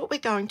 and that's what we're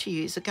going to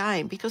use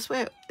again because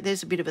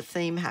there's a bit of a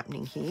theme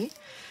happening here.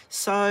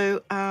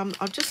 So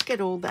I'll just get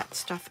all that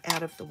stuff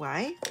out of the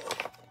way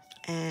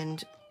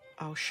and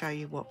I'll show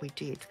you what we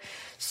did.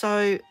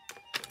 So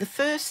the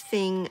first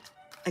thing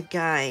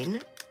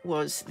again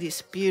was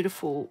this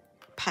beautiful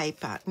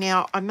paper.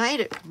 Now I made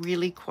it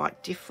really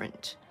quite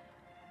different.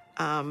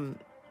 I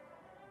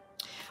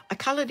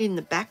coloured in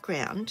the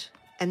background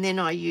and then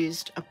I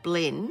used a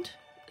blend,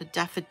 the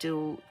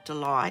Daffodil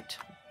Delight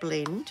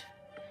blend,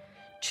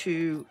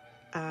 to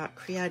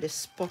create a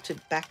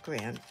spotted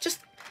background,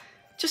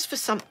 just for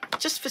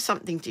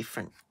something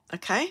different.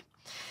 Okay,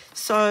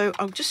 so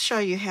I'll just show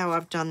you how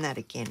I've done that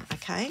again.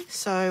 Okay,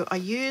 so I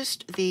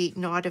used the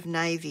Night of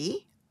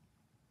Navy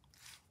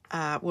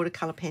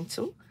watercolour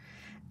pencil,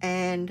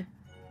 and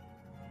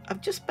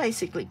I've just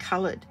basically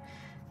coloured.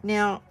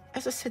 Now,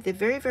 as I said, they're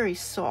very, very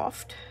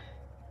soft.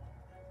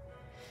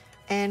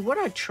 And what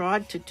I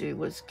tried to do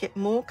was get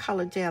more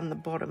colour down the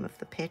bottom of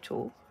the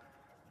petal.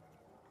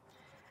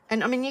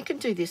 And I mean, you can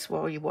do this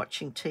while you're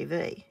watching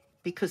TV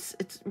because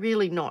it's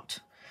really not,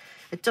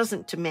 it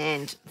doesn't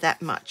demand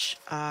that much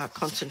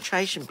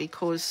concentration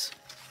because,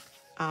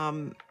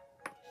 yeah,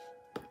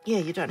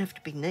 you don't have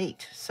to be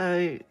neat.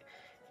 So,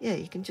 yeah,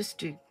 you can just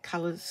do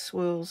colours,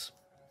 swirls.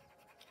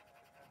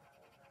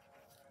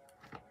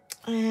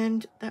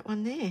 And that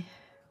one there.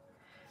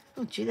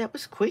 Oh, gee, that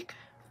was quick.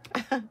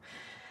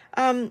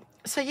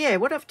 So yeah,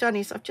 what I've done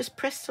is I've just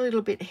pressed a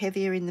little bit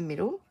heavier in the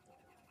middle,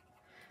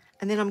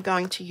 and then I'm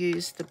going to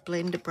use the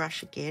blender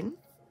brush again,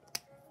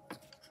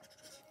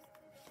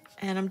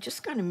 and I'm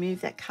just going to move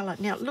that colour.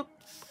 Now look,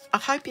 I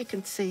hope you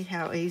can see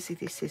how easy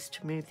this is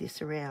to move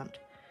this around.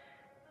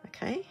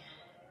 Okay,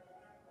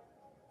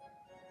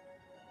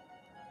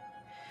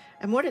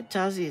 and what it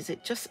does is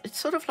it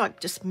sort of like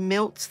just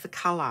melts the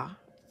colour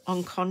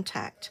on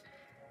contact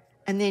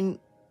and then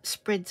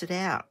spreads it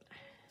out.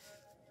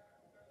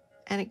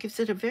 And it gives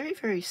it a very,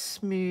 very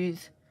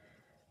smooth,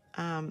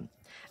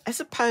 as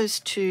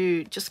opposed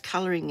to just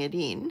colouring it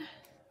in,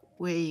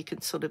 where you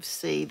can sort of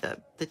see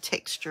the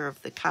texture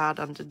of the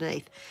card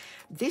underneath.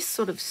 This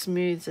sort of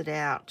smooths it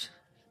out.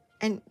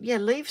 And, yeah,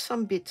 leave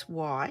some bits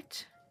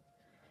white,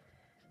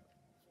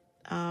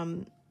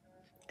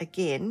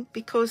 again,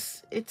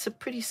 because it's a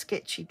pretty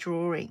sketchy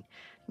drawing.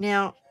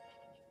 Now,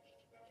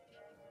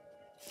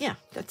 yeah,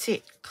 that's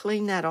it.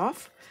 Clean that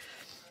off.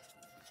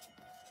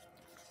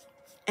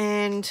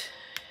 And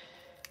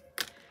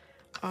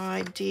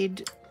I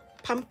did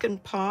pumpkin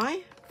pie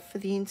for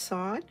the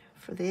inside,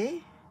 for there.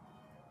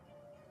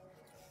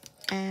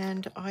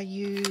 And I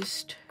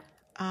used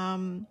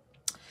garden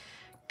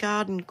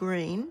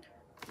green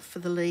for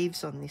the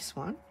leaves on this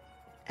one.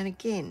 And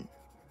again,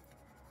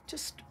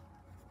 just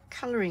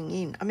colouring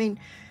in. I mean,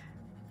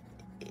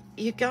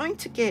 you're going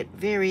to get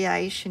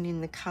variation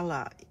in the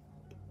colour.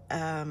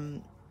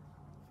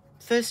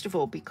 First of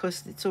all,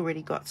 because it's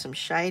already got some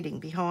shading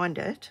behind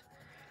it.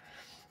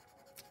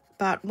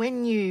 But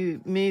when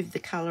you move the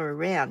colour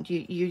around,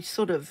 you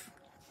sort of,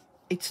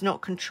 it's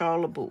not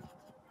controllable.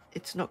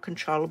 It's not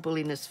controllable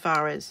in as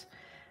far as,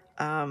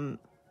 you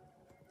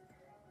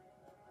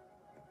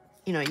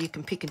know, you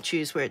can pick and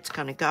choose where it's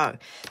going to go.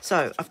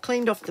 So I've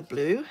cleaned off the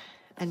blue,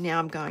 and now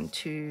I'm going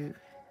to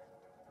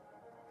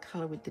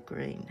colour with the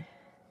green.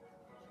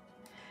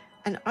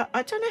 And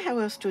I don't know how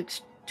else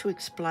to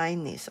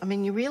explain this. I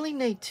mean, you really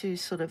need to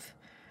sort of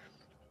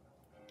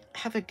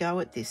have a go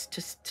at this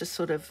to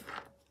sort of,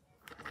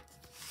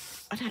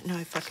 I don't know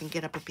if I can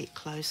get up a bit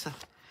closer.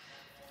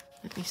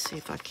 Let me see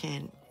if I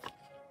can.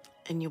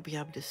 And you'll be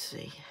able to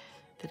see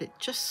that it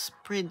just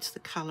spreads the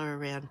colour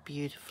around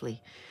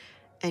beautifully.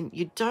 And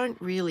you don't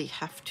really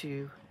have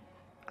to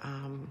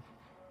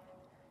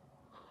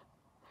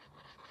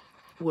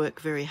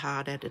work very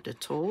hard at it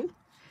at all.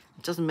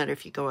 It doesn't matter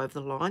if you go over the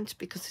lines,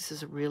 because this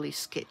is a really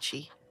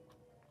sketchy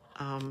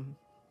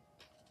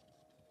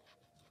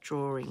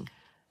drawing.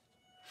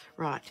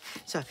 Right,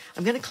 so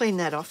I'm going to clean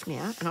that off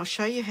now, and I'll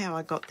show you how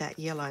I got that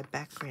yellow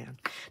background.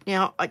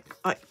 Now,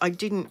 I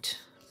didn't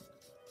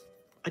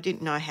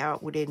know how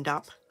it would end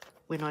up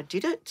when I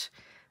did it,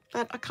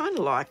 but I kind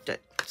of liked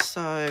it.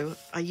 So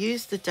I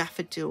used the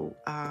Daffodil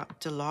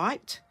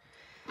Delight,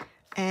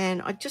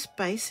 and I just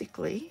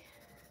basically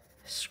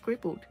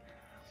scribbled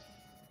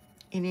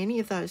in any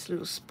of those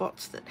little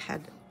spots that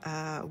had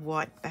a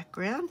white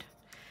background.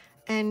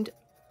 And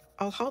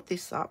I'll hold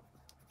this up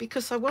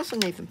because I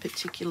wasn't even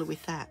particular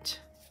with that.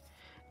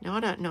 Now,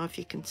 I don't know if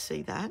you can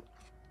see that,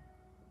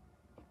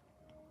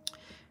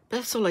 but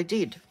that's all I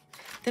did.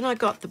 Then I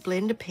got the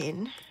blender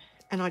pen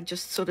and I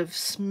just sort of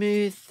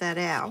smoothed that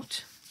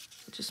out.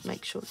 Just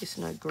make sure there's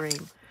no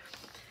green.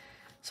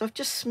 So I've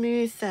just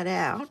smoothed that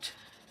out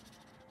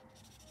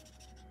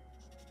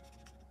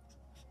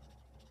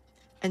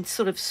and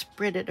sort of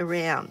spread it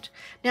around.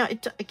 Now,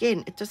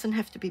 again, it doesn't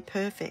have to be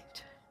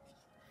perfect.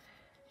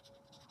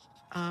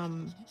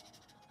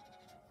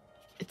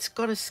 It's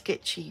got a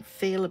sketchy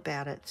feel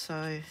about it,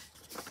 so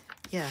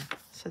yeah,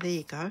 so there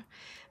you go.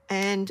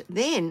 And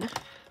then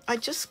I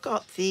just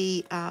got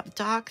the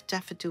dark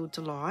Daffodil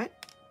Delight,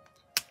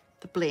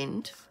 the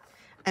blend,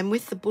 and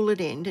with the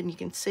bullet end, and you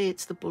can see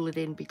it's the bullet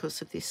end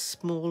because of this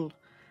small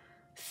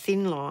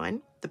thin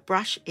line. The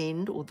brush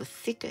end, or the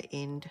thicker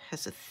end,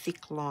 has a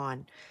thick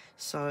line.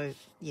 So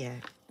yeah,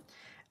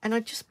 and I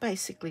just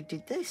basically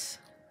did this.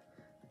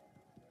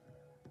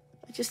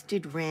 I just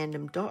did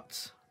random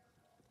dots.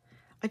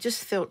 I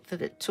just felt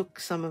that it took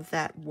some of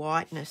that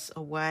whiteness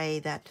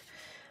away,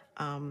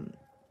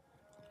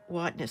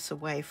 whiteness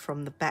away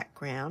from the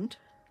background,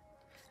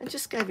 and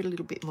just gave it a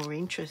little bit more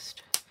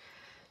interest.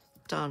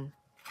 Done.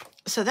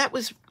 So that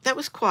was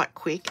quite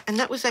quick, and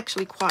that was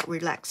actually quite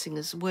relaxing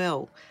as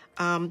well.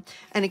 And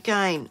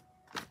again,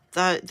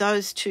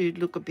 those two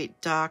look a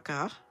bit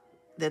darker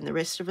than the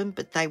rest of them,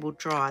 but they will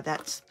dry.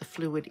 That's the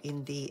fluid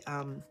in the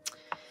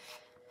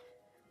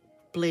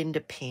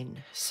blender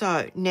pen.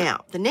 So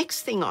now the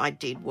next thing I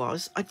did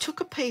was I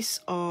took a piece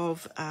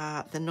of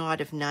the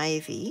Night of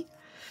Navy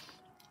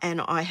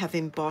and I have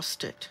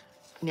embossed it.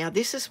 Now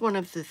this is one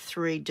of the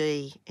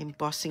 3D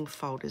embossing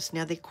folders.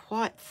 Now they're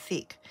quite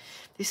thick.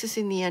 This is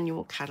in the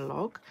annual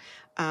catalogue.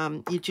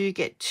 You do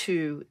get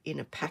 2 in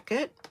a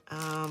packet.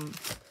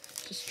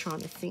 Just trying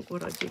to think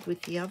what I did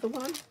with the other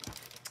one.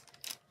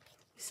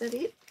 Is that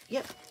it?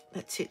 Yep,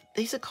 that's it.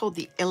 These are called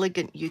the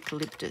Elegant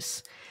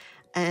Eucalyptus.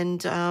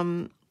 And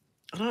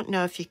I don't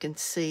know if you can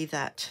see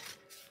that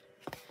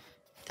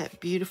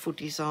beautiful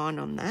design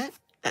on that.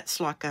 That's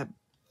like a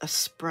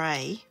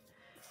spray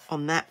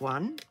on that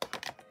one.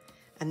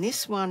 And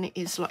this one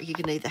is like, you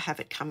can either have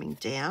it coming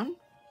down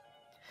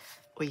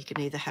or you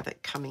can either have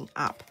it coming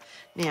up.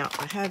 Now,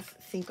 I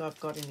think I've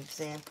got an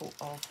example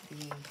of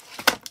the,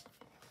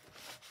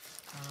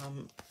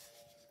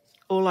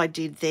 all I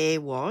did there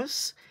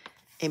was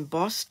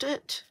embossed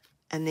it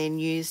and then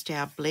used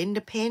our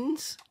blender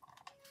pens,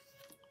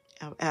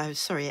 our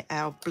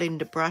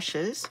blender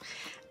brushes,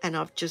 and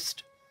I've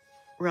just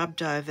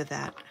rubbed over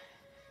that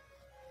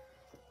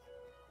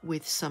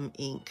with some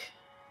ink.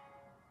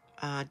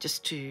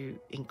 Just to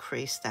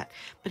increase that.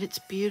 But it's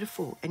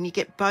beautiful, and you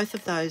get both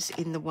of those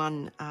in the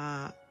one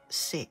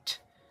set.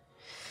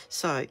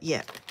 So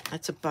yeah,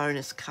 that's a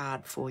bonus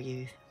card for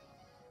you.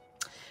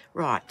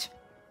 Right,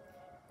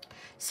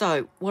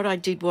 so what I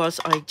did was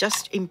I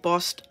just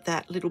embossed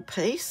that little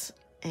piece,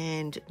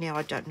 and now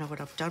I don't know what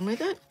I've done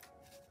with it.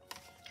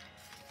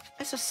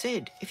 As I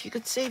said, if you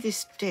could see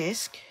this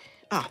desk,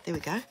 there we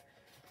go.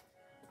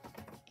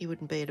 You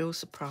wouldn't be at all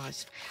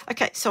surprised.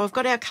 Okay, so I've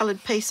got our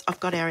coloured piece, I've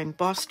got our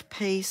embossed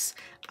piece.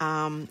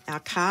 Our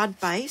card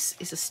base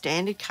is a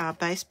standard card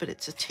base, but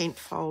it's a tent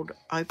fold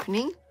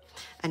opening,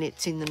 and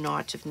it's in the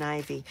Night of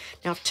Navy.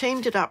 Now, I've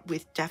teamed it up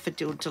with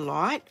Daffodil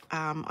Delight.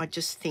 I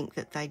just think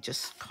that they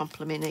just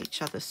complement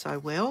each other so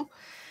well.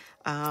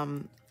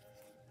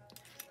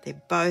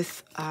 They're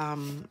both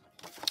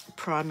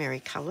primary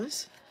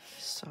colours.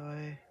 So,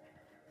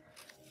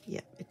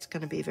 yeah, it's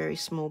going to be a very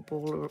small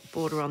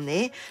border on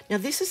there. Now,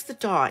 this is the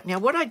die. Now,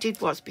 what I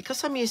did was,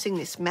 because I'm using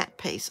this matte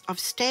piece, I've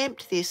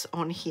stamped this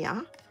on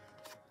here.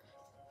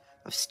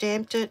 I've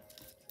stamped it,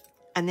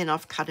 and then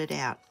I've cut it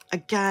out.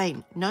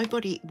 Again,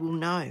 nobody will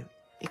know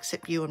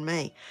except you and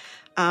me.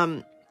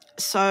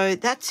 So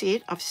that's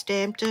it. I've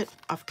stamped it.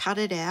 I've cut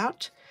it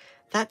out.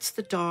 That's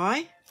the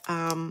die.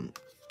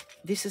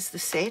 This is the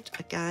set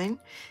again.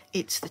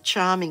 It's the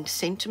Charming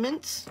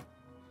Sentiments,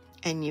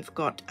 and you've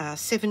got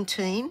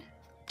 17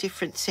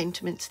 different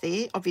sentiments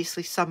there.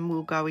 Obviously, some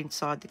will go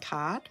inside the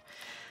card.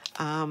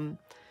 And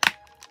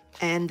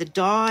the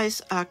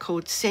dies are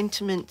called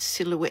Sentiment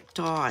Silhouette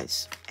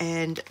dies,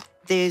 and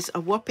there's a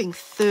whopping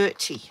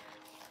 30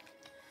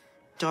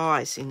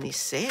 dies in this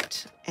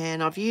set,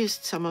 and I've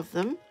used some of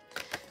them.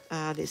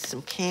 There's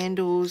some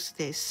candles,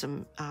 there's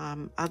some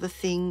other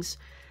things,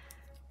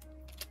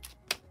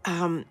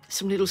 some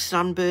little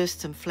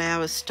sunbursts and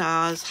flowers,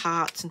 stars,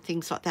 hearts and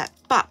things like that,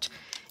 but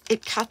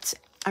it cuts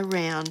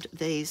around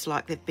these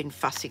like they've been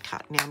fussy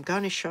cut. Now I'm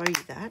going to show you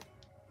that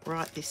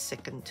right this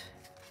second.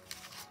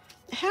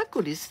 How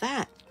good is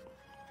that?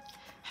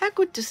 How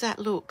good does that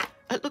look?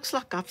 It looks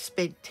like I've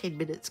spent 10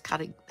 minutes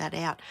cutting that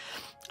out.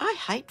 I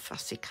hate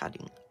fussy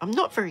cutting. I'm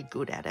not very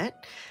good at it.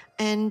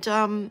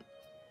 And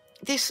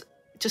this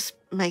just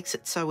makes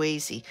it so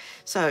easy.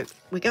 So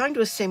we're going to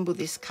assemble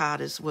this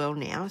card as well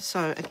now.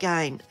 So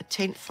again, a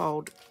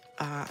 10-fold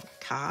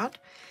card.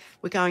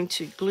 We're going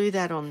to glue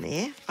that on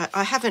there.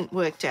 I haven't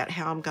worked out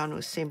how I'm going to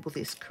assemble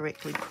this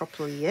correctly,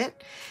 properly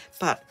yet.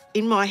 But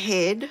in my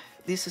head,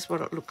 this is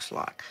what it looks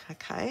like,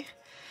 okay?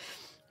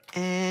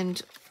 And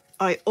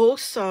I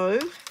also,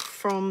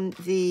 from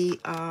the,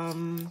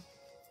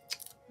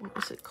 what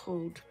was it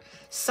called?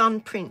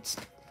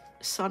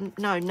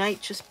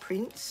 Nature's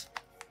Prints.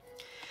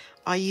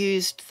 I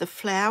used the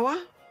flower,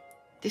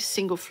 this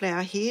single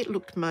flower here. It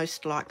looked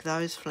most like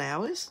those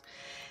flowers.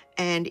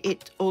 And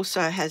it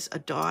also has a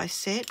die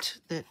set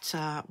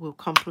that will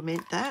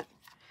complement that.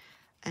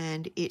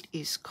 And it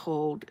is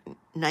called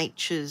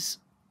Nature's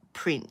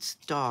Prints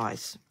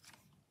dies.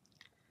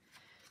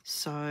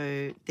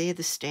 So they're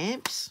the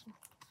stamps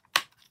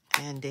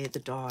and they're the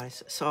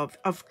dies. So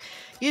I've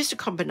used a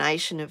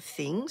combination of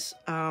things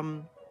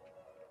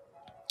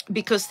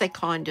because they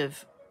kind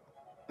of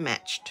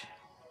matched.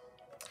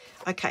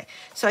 Okay,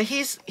 so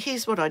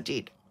here's what I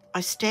did. I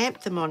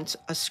stamped them on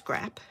a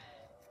scrap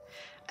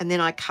and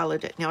then I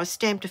coloured it. Now I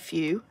stamped a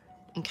few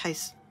in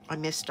case I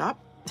messed up,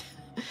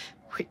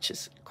 which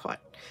is quite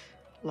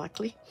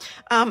likely.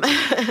 And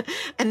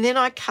then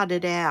I cut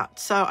it out.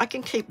 So I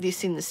can keep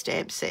this in the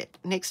stamp set.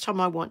 Next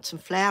time I want some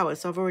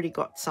flowers, I've already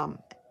got some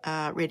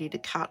ready to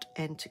cut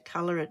and to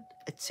colour it,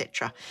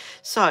 etc.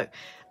 So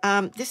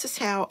this is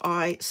how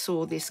I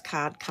saw this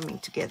card coming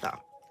together.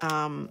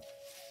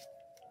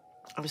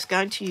 I was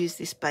going to use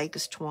this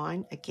baker's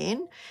twine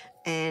again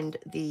and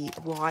the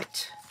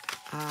white,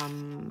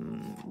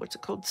 what's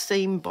it called,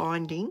 seam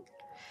binding.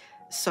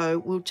 So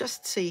we'll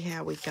just see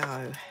how we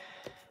go.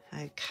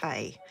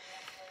 Okay.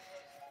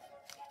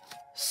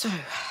 So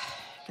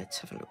let's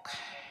have a look.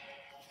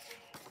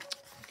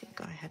 I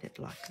think I had it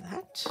like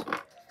that.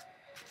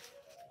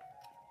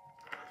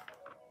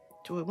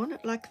 Do I want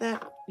it like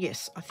that?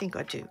 Yes, I think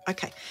I do.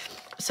 Okay,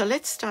 so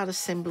let's start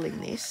assembling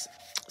this.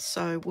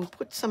 So we'll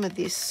put some of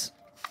this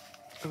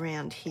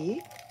around here.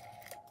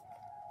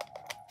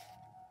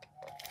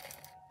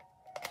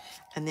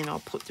 And then I'll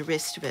put the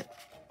rest of it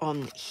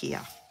on here.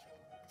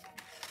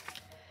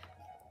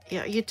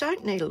 Yeah, you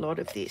don't need a lot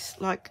of this.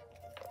 Like,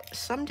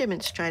 some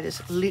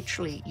demonstrators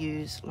literally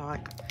use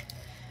like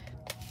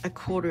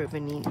 1/4 of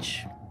an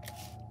inch,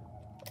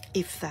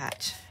 if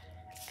that.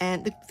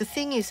 And the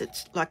thing is,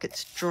 it's like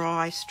it's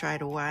dry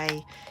straight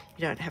away.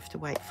 You don't have to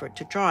wait for it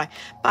to dry.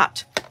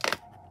 But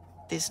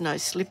there's no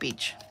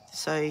slippage.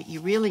 So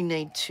you really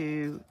need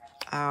to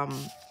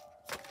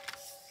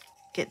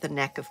get the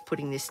knack of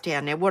putting this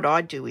down. Now what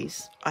I do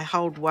is I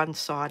hold one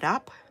side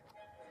up.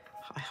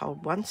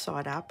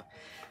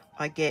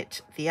 I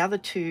get the other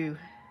two,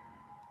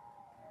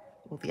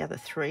 or the other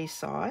 3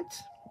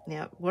 sides.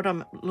 Now what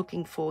I'm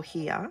looking for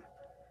here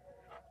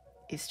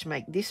is to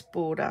make this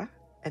border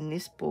and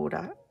this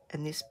border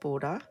and this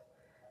border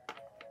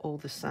all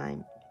the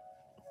same.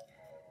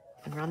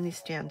 And run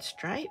this down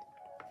straight.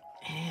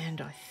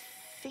 And I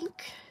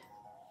think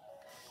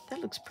that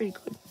looks pretty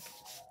good.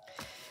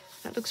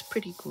 That looks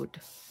pretty good.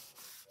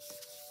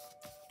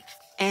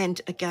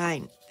 And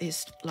again,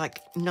 there's like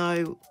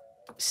no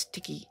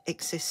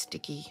excess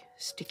sticky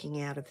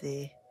sticking out of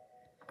there.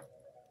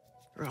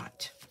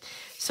 Right.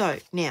 So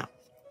now,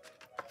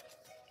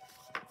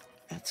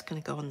 that's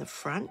going to go on the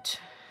front.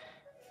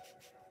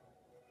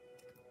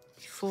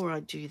 Before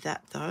I do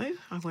that though,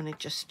 I want to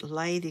just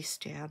lay this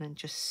down and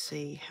just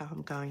see how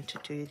I'm going to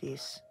do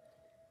this.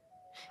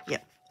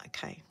 Yep,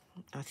 okay.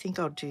 I think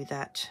I'll do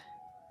that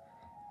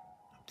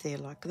up there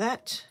like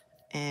that,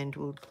 and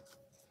we'll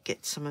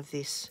get some of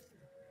this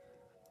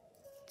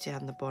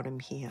down the bottom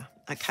here.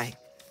 Okay.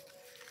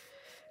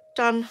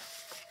 Done.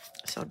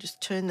 So I'll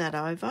just turn that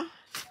over,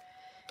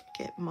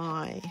 get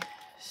my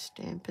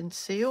Stampin'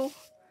 seal,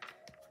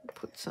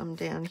 put some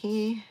down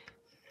here,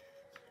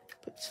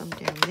 put some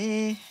down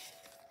there,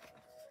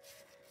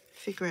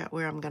 figure out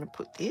where I'm going to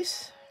put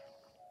this.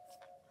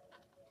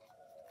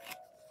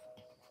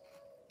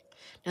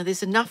 Now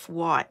there's enough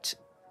white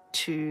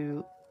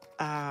to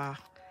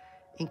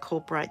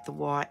incorporate the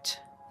white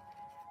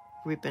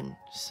ribbon,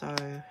 so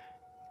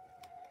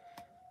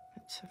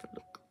let's have a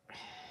look.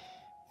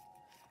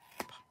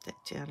 Pop that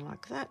down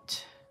like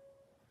that.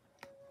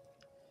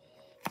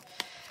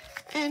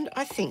 And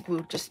I think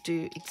we'll just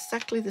do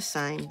exactly the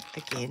same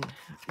again.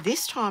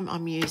 This time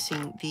I'm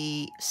using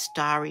the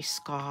Starry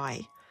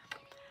Sky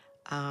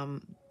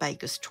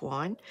Baker's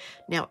Twine.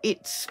 Now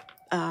it's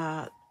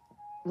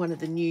one of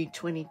the new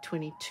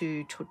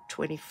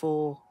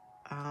 2022-24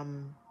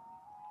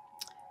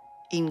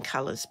 in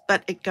colours,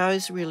 but it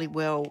goes really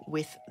well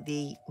with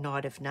the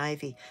Night of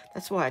Navy.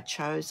 That's why I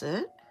chose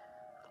it.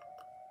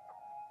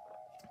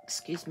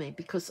 Excuse me,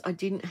 because I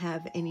didn't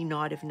have any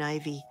Night of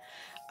Navy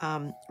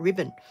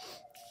ribbon.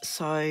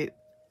 So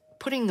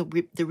putting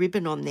the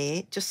ribbon on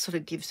there just sort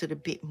of gives it a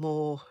bit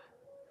more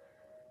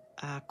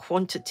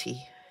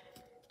quantity.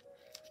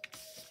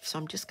 So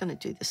I'm just going to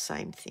do the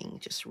same thing,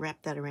 just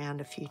wrap that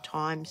around a few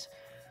times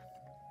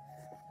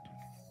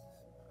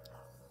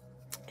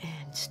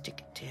and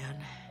stick it down.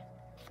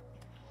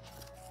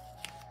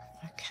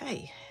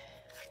 Okay,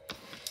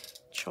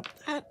 chop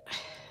that.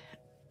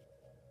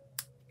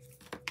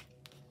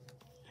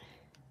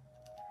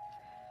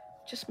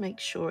 Just make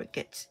sure it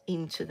gets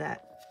into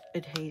that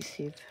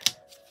adhesive.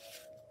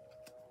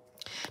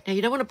 Now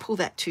you don't want to pull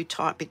that too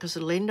tight because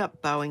it'll end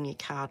up bowing your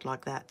card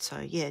like that. So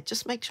yeah,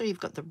 just make sure you've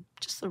got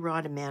just the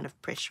right amount of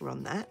pressure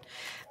on that.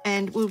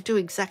 And we'll do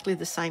exactly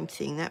the same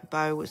thing. That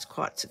bow was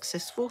quite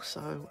successful,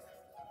 so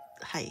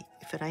hey,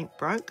 if it ain't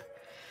broke,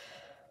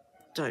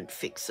 don't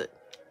fix it.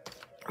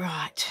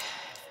 Right,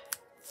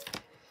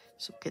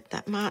 so we'll get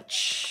that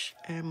much,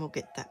 and we'll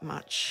get that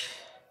much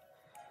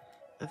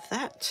of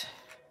that.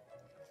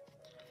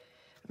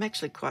 I'm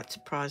actually quite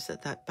surprised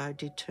that that bow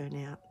did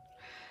turn out,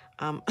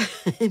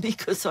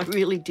 because I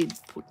really did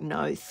put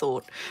no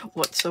thought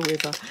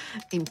whatsoever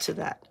into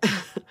that.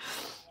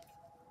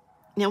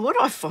 Now, what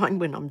I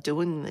find when I'm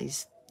doing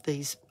these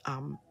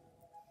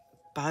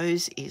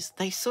bows is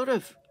they sort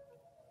of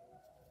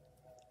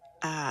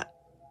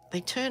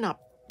they turn out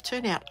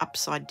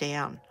upside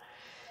down.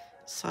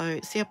 So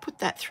see, I put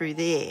that through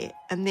there,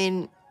 and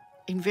then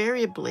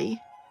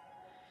invariably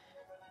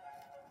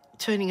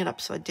turning it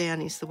upside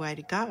down is the way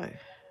to go.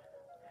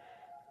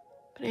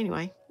 But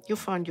anyway, you'll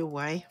find your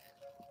way.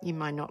 You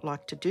may not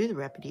like to do the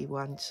rabbity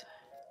ones.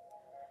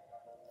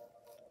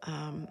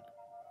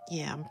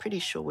 Yeah, I'm pretty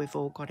sure we've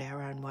all got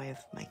our own way of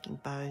making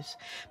bows.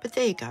 But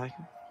there you go.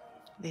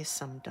 There's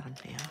some done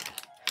now.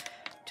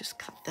 Just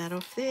cut that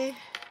off there.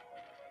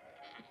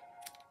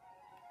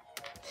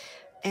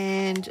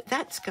 And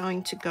that's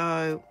going to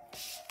go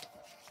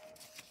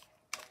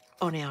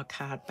on our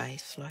card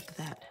base like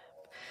that.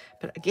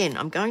 But again,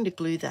 I'm going to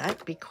glue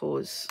that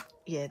because,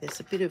 yeah, there's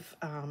a bit of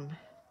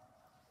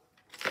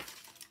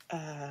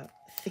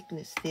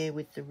thickness there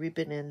with the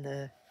ribbon and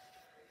the...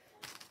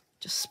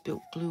 Just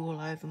spilt glue all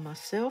over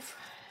myself.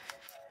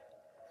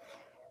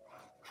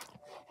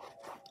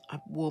 I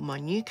wore my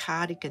new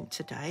cardigan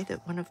today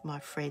that one of my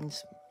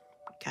friends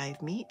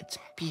gave me. It's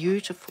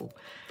beautiful.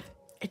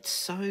 It's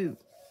so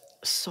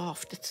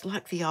soft. It's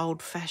like the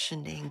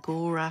old-fashioned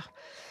Angora.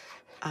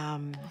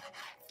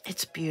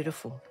 It's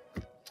beautiful.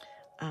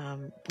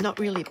 Not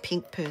really a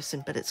pink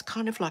person, but it's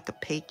kind of like a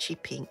peachy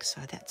pink,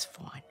 so that's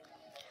fine.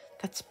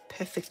 That's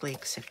perfectly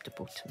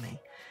acceptable to me.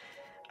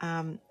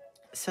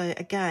 So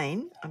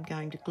again, I'm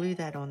going to glue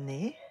that on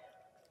there.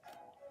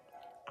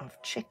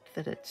 I've checked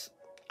that it's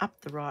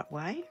up the right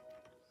way.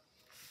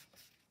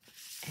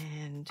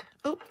 And,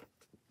 oh,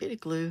 bit of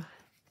glue.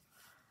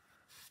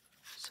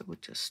 So we'll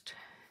just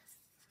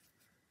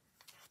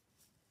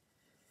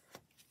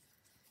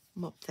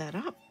mop that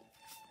up.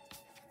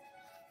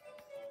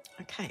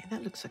 Okay,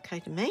 that looks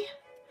okay to me.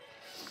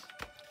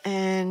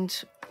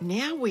 And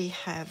now we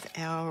have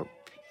our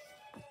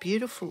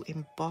beautiful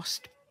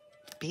embossed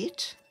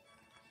bit.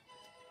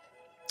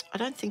 I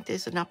don't think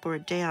there's an up or a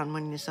down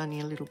when there's only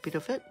a little bit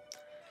of it,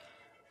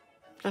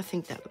 but I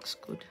think that looks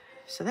good.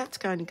 So that's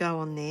going to go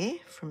on there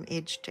from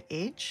edge to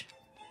edge.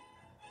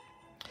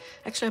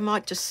 Actually, I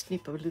might just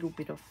snip a little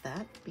bit off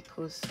that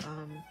because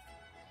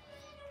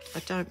I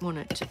don't want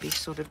it to be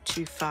sort of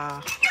too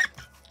far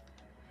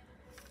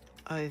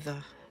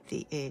over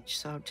the edge.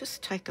 So I'll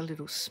just take a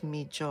little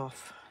smidge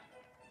off.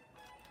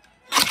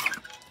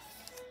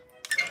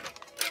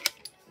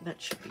 That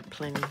should be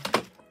plenty.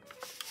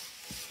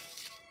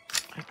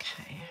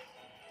 Okay.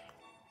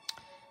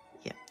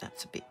 Yep,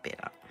 that's a bit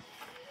better.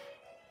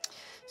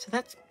 So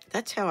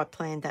that's how I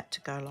planned that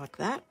to go like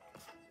that.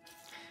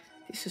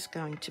 This is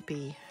going to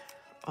be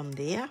on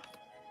there.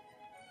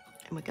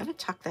 And we're going to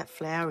tuck that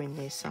flower in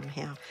there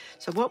somehow.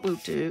 So what we'll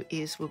do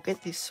is we'll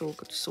get this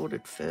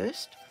sorted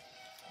first.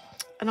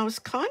 And I was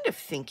kind of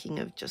thinking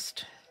of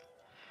just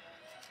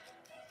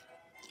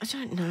I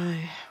don't know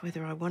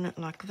whether I want it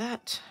like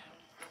that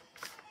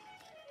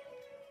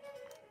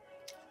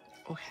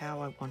or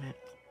how I want it.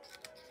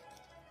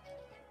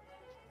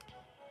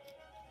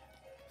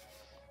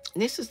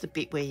 And this is the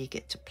bit where you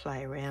get to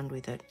play around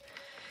with it.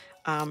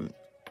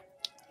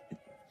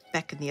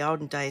 Back in the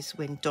olden days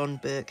when Don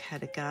Burke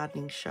had a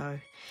gardening show,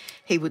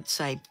 he would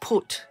say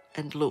put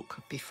and look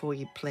before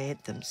you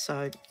plant them.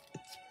 So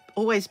it's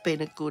always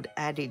been a good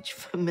adage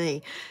for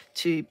me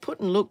to put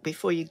and look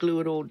before you glue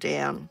it all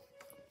down.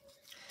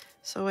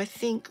 So I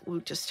think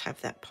we'll just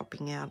have that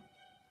popping out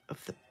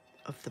of the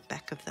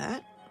back of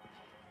that.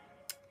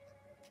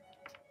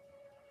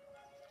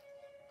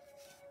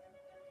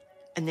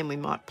 And then we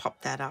might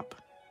pop that up.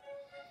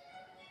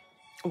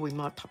 Or we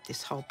might pop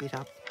this whole bit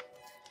up.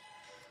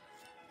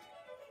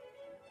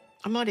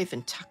 I might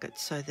even tuck it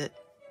so that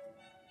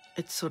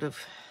it sort of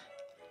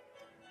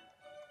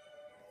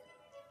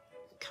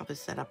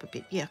covers that up a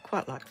bit. Yeah,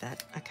 quite like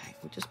that. Okay,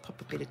 we'll just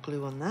pop a bit of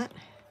glue on that.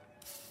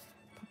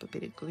 Pop a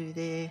bit of glue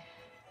there.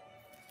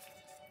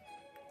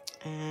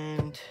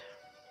 And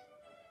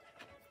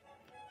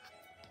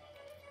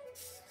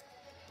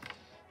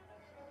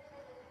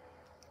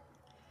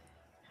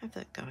have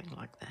that going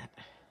like that,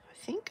 I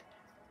think.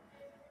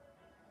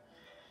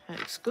 That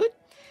looks good.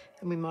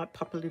 And we might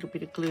pop a little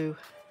bit of glue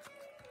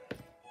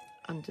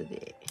under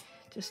there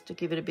just to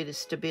give it a bit of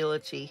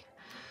stability.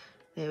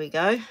 There we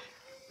go.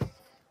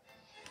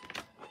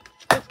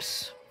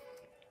 Oops.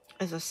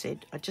 As I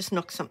said, I just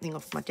knocked something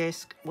off my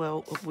desk.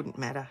 Well, it wouldn't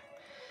matter.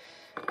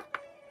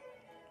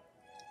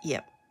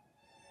 Yep.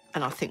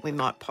 And I think we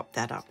might pop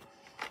that up.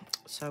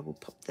 So we'll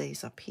pop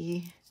these up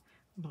here.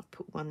 Might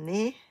put one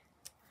there.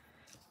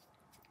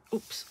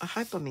 Oops, I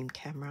hope I'm in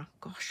camera.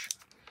 Gosh,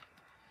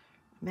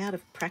 I'm out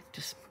of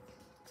practice,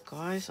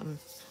 guys. I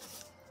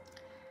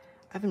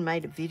haven't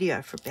made a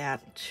video for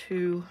about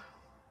 2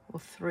 or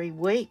 3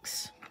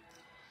 weeks.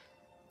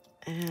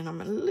 And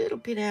I'm a little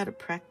bit out of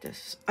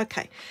practice.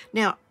 Okay,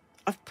 now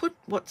I've put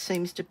what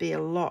seems to be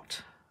a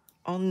lot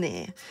on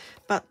there.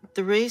 But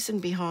the reason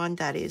behind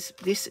that is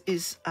this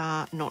is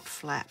not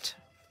flat.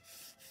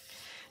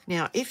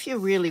 Now, if you're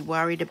really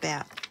worried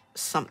about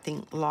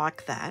something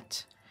like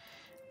that,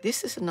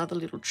 this is another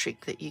little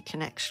trick that you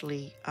can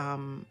actually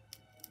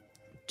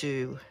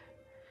do.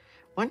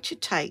 Once you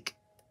take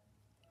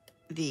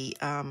the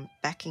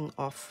backing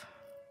off,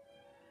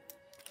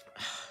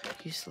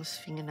 useless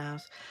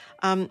fingernails.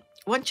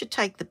 Once you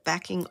take the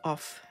backing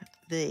off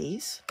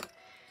these,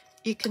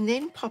 you can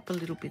then pop a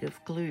little bit of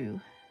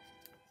glue,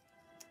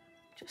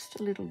 just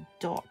a little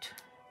dot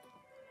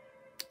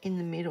in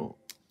the middle.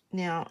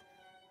 Now,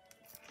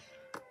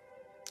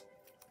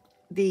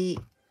 the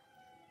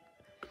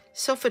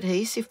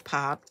self-adhesive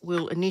part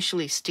will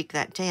initially stick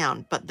that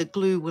down, but the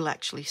glue will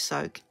actually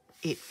soak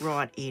it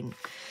right in.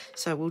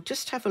 So we'll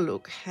just have a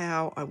look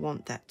how I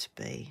want that to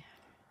be.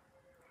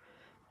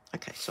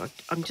 Okay, so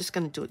I'm just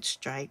going to do it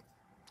straight,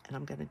 and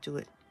I'm going to do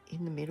it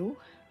in the middle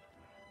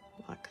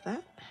like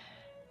that.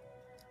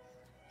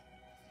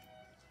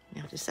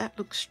 Now, does that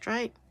look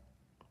straight?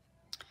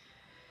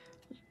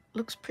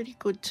 Looks pretty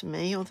good to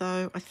me,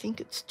 although I think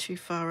it's too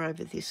far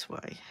over this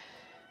way.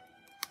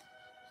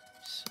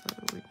 So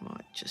we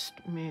might just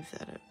move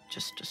that up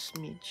just a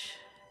smidge.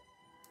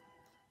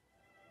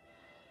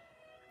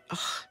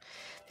 Oh,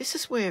 this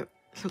is where,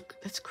 look,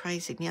 that's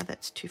crazy. Now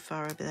that's too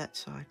far over that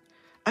side.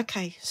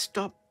 Okay,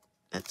 stop.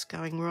 That's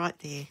going right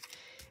there.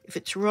 If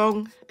it's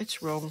wrong,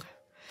 it's wrong.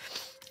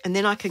 And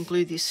then I can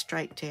glue this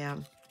straight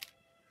down.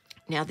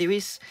 Now there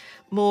is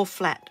more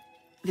flat.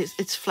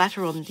 It's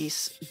flatter on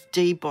this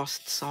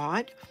debossed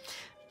side.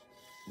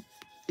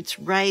 It's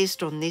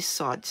raised on this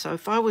side, so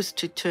if I was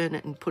to turn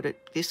it and put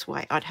it this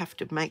way, I'd have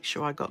to make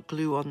sure I got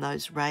glue on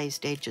those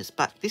raised edges.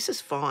 But this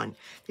is fine.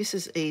 This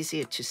is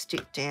easier to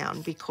stick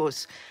down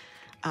because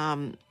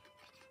the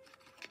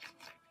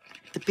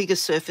bigger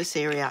surface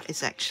area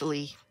is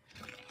actually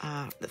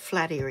the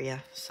flat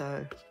area.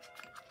 So,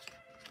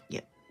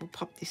 yep, we'll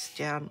pop this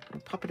down.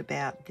 We'll pop it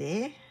about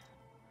there.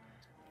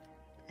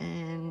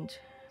 And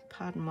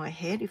pardon my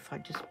head if I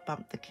just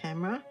bump the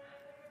camera.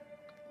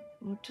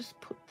 We'll just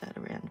put that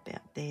around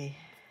about there.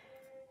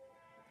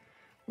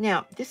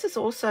 Now, this has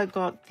also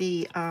got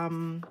the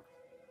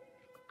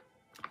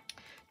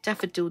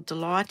Daffodil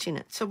Delight in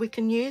it, so we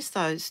can use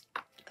those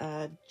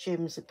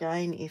gems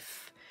again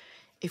if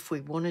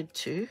we wanted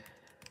to,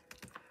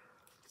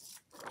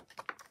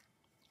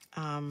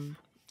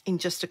 in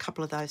just a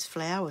couple of those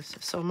flowers.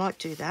 So I might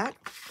do that.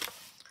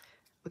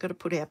 We've got to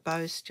put our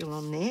bow still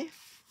on there.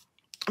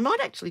 I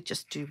might actually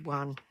just do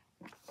one.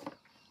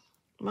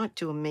 I might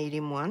do a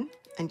medium one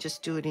and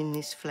just do it in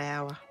this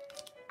flower,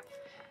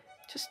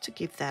 just to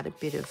give that a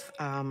bit of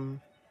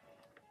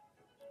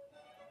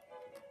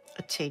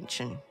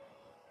attention.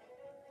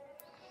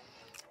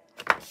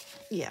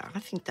 Yeah, I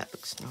think that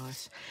looks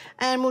nice.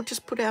 And we'll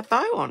just put our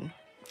bow on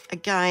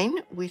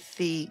again with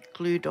the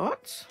glue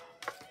dots.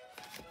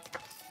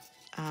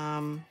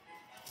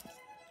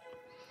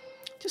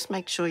 Just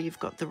make sure you've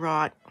got the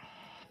right,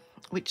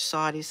 which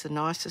side is the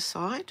nicer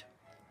side.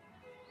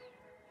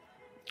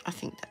 I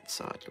think that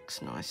side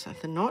looks nicer,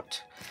 the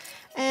knot.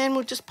 And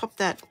we'll just pop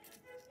that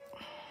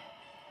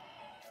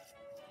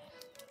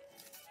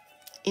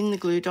in the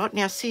glue dot.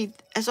 Now see,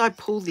 as I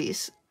pull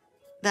this,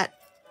 that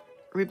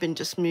ribbon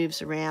just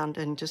moves around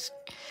and just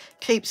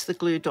keeps the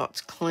glue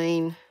dots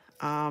clean,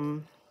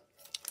 so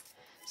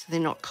they're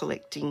not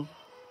collecting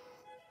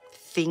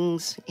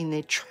things in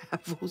their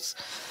travels.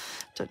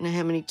 Don't know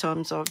how many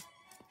times I've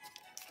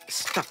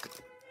stuck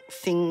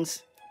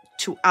things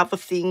to other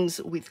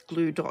things with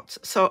glue dots.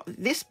 So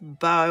this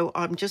bow,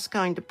 I'm just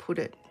going to put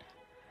it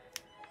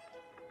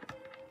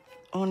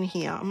on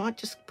here. I might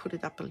just put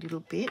it up a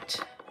little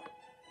bit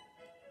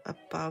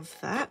above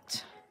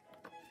that.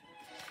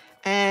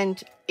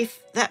 And if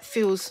that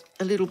feels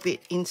a little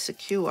bit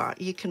insecure,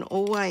 you can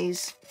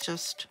always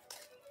just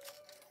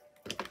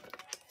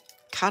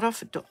cut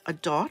off a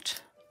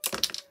dot.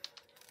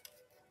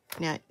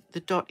 Now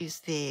the dot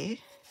is there,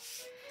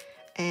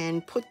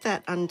 and put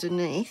that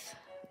underneath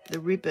the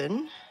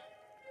ribbon,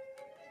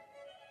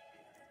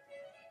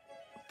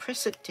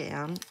 press it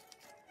down,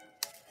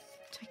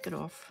 take it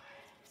off,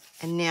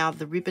 and now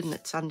the ribbon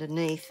that's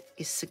underneath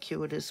is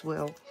secured as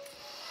well.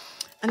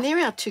 And there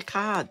are our two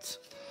cards,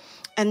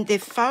 and they're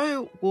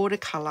faux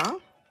watercolour,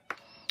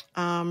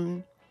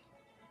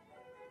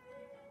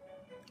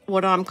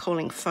 what I'm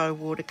calling faux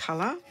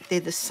watercolour. They're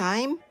the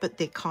same, but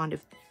they're kind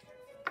of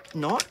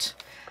not.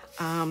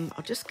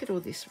 I'll just get all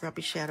this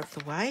rubbish out of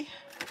the way.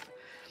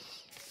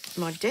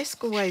 My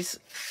desk always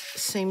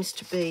seems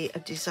to be a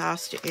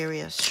disaster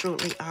area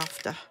shortly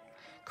after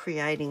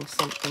creating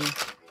something.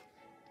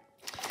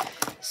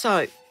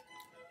 So,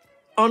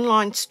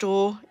 online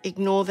store,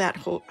 ignore that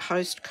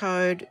host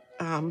code.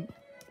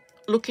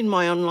 Look in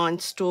my online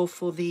store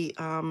for the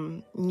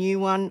new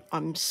one.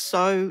 I'm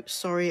so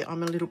sorry,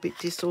 I'm a little bit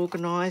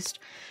disorganised.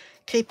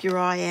 Keep your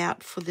eye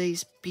out for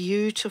these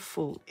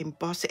beautiful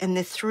embossing, and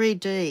they're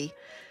 3D.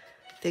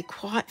 They're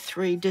quite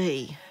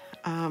 3D.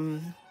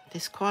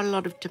 There's quite a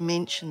lot of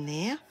dimension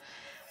there,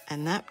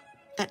 and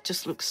that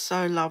just looks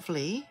so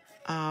lovely.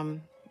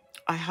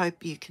 I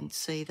hope you can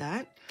see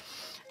that.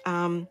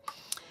 And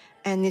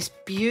this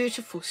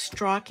beautiful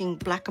striking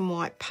black and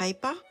white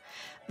paper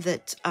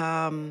that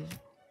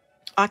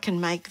I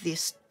can make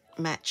this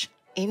match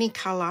any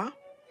colour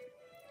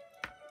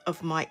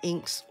of my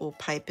inks or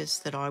papers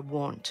that I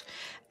want.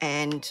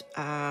 And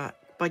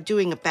by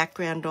doing a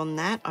background on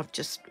that, I've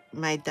just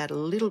made that a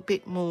little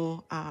bit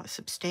more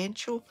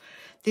substantial.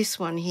 This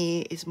one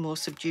here is more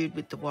subdued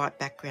with the white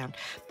background.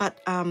 But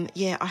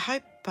yeah, I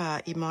hope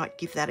you might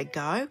give that a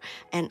go,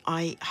 and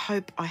I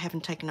hope I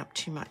haven't taken up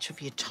too much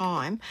of your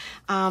time.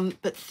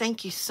 But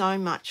thank you so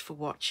much for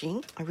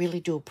watching. I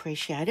really do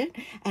appreciate it,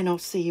 and I'll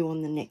see you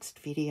on the next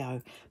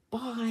video.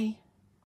 Bye.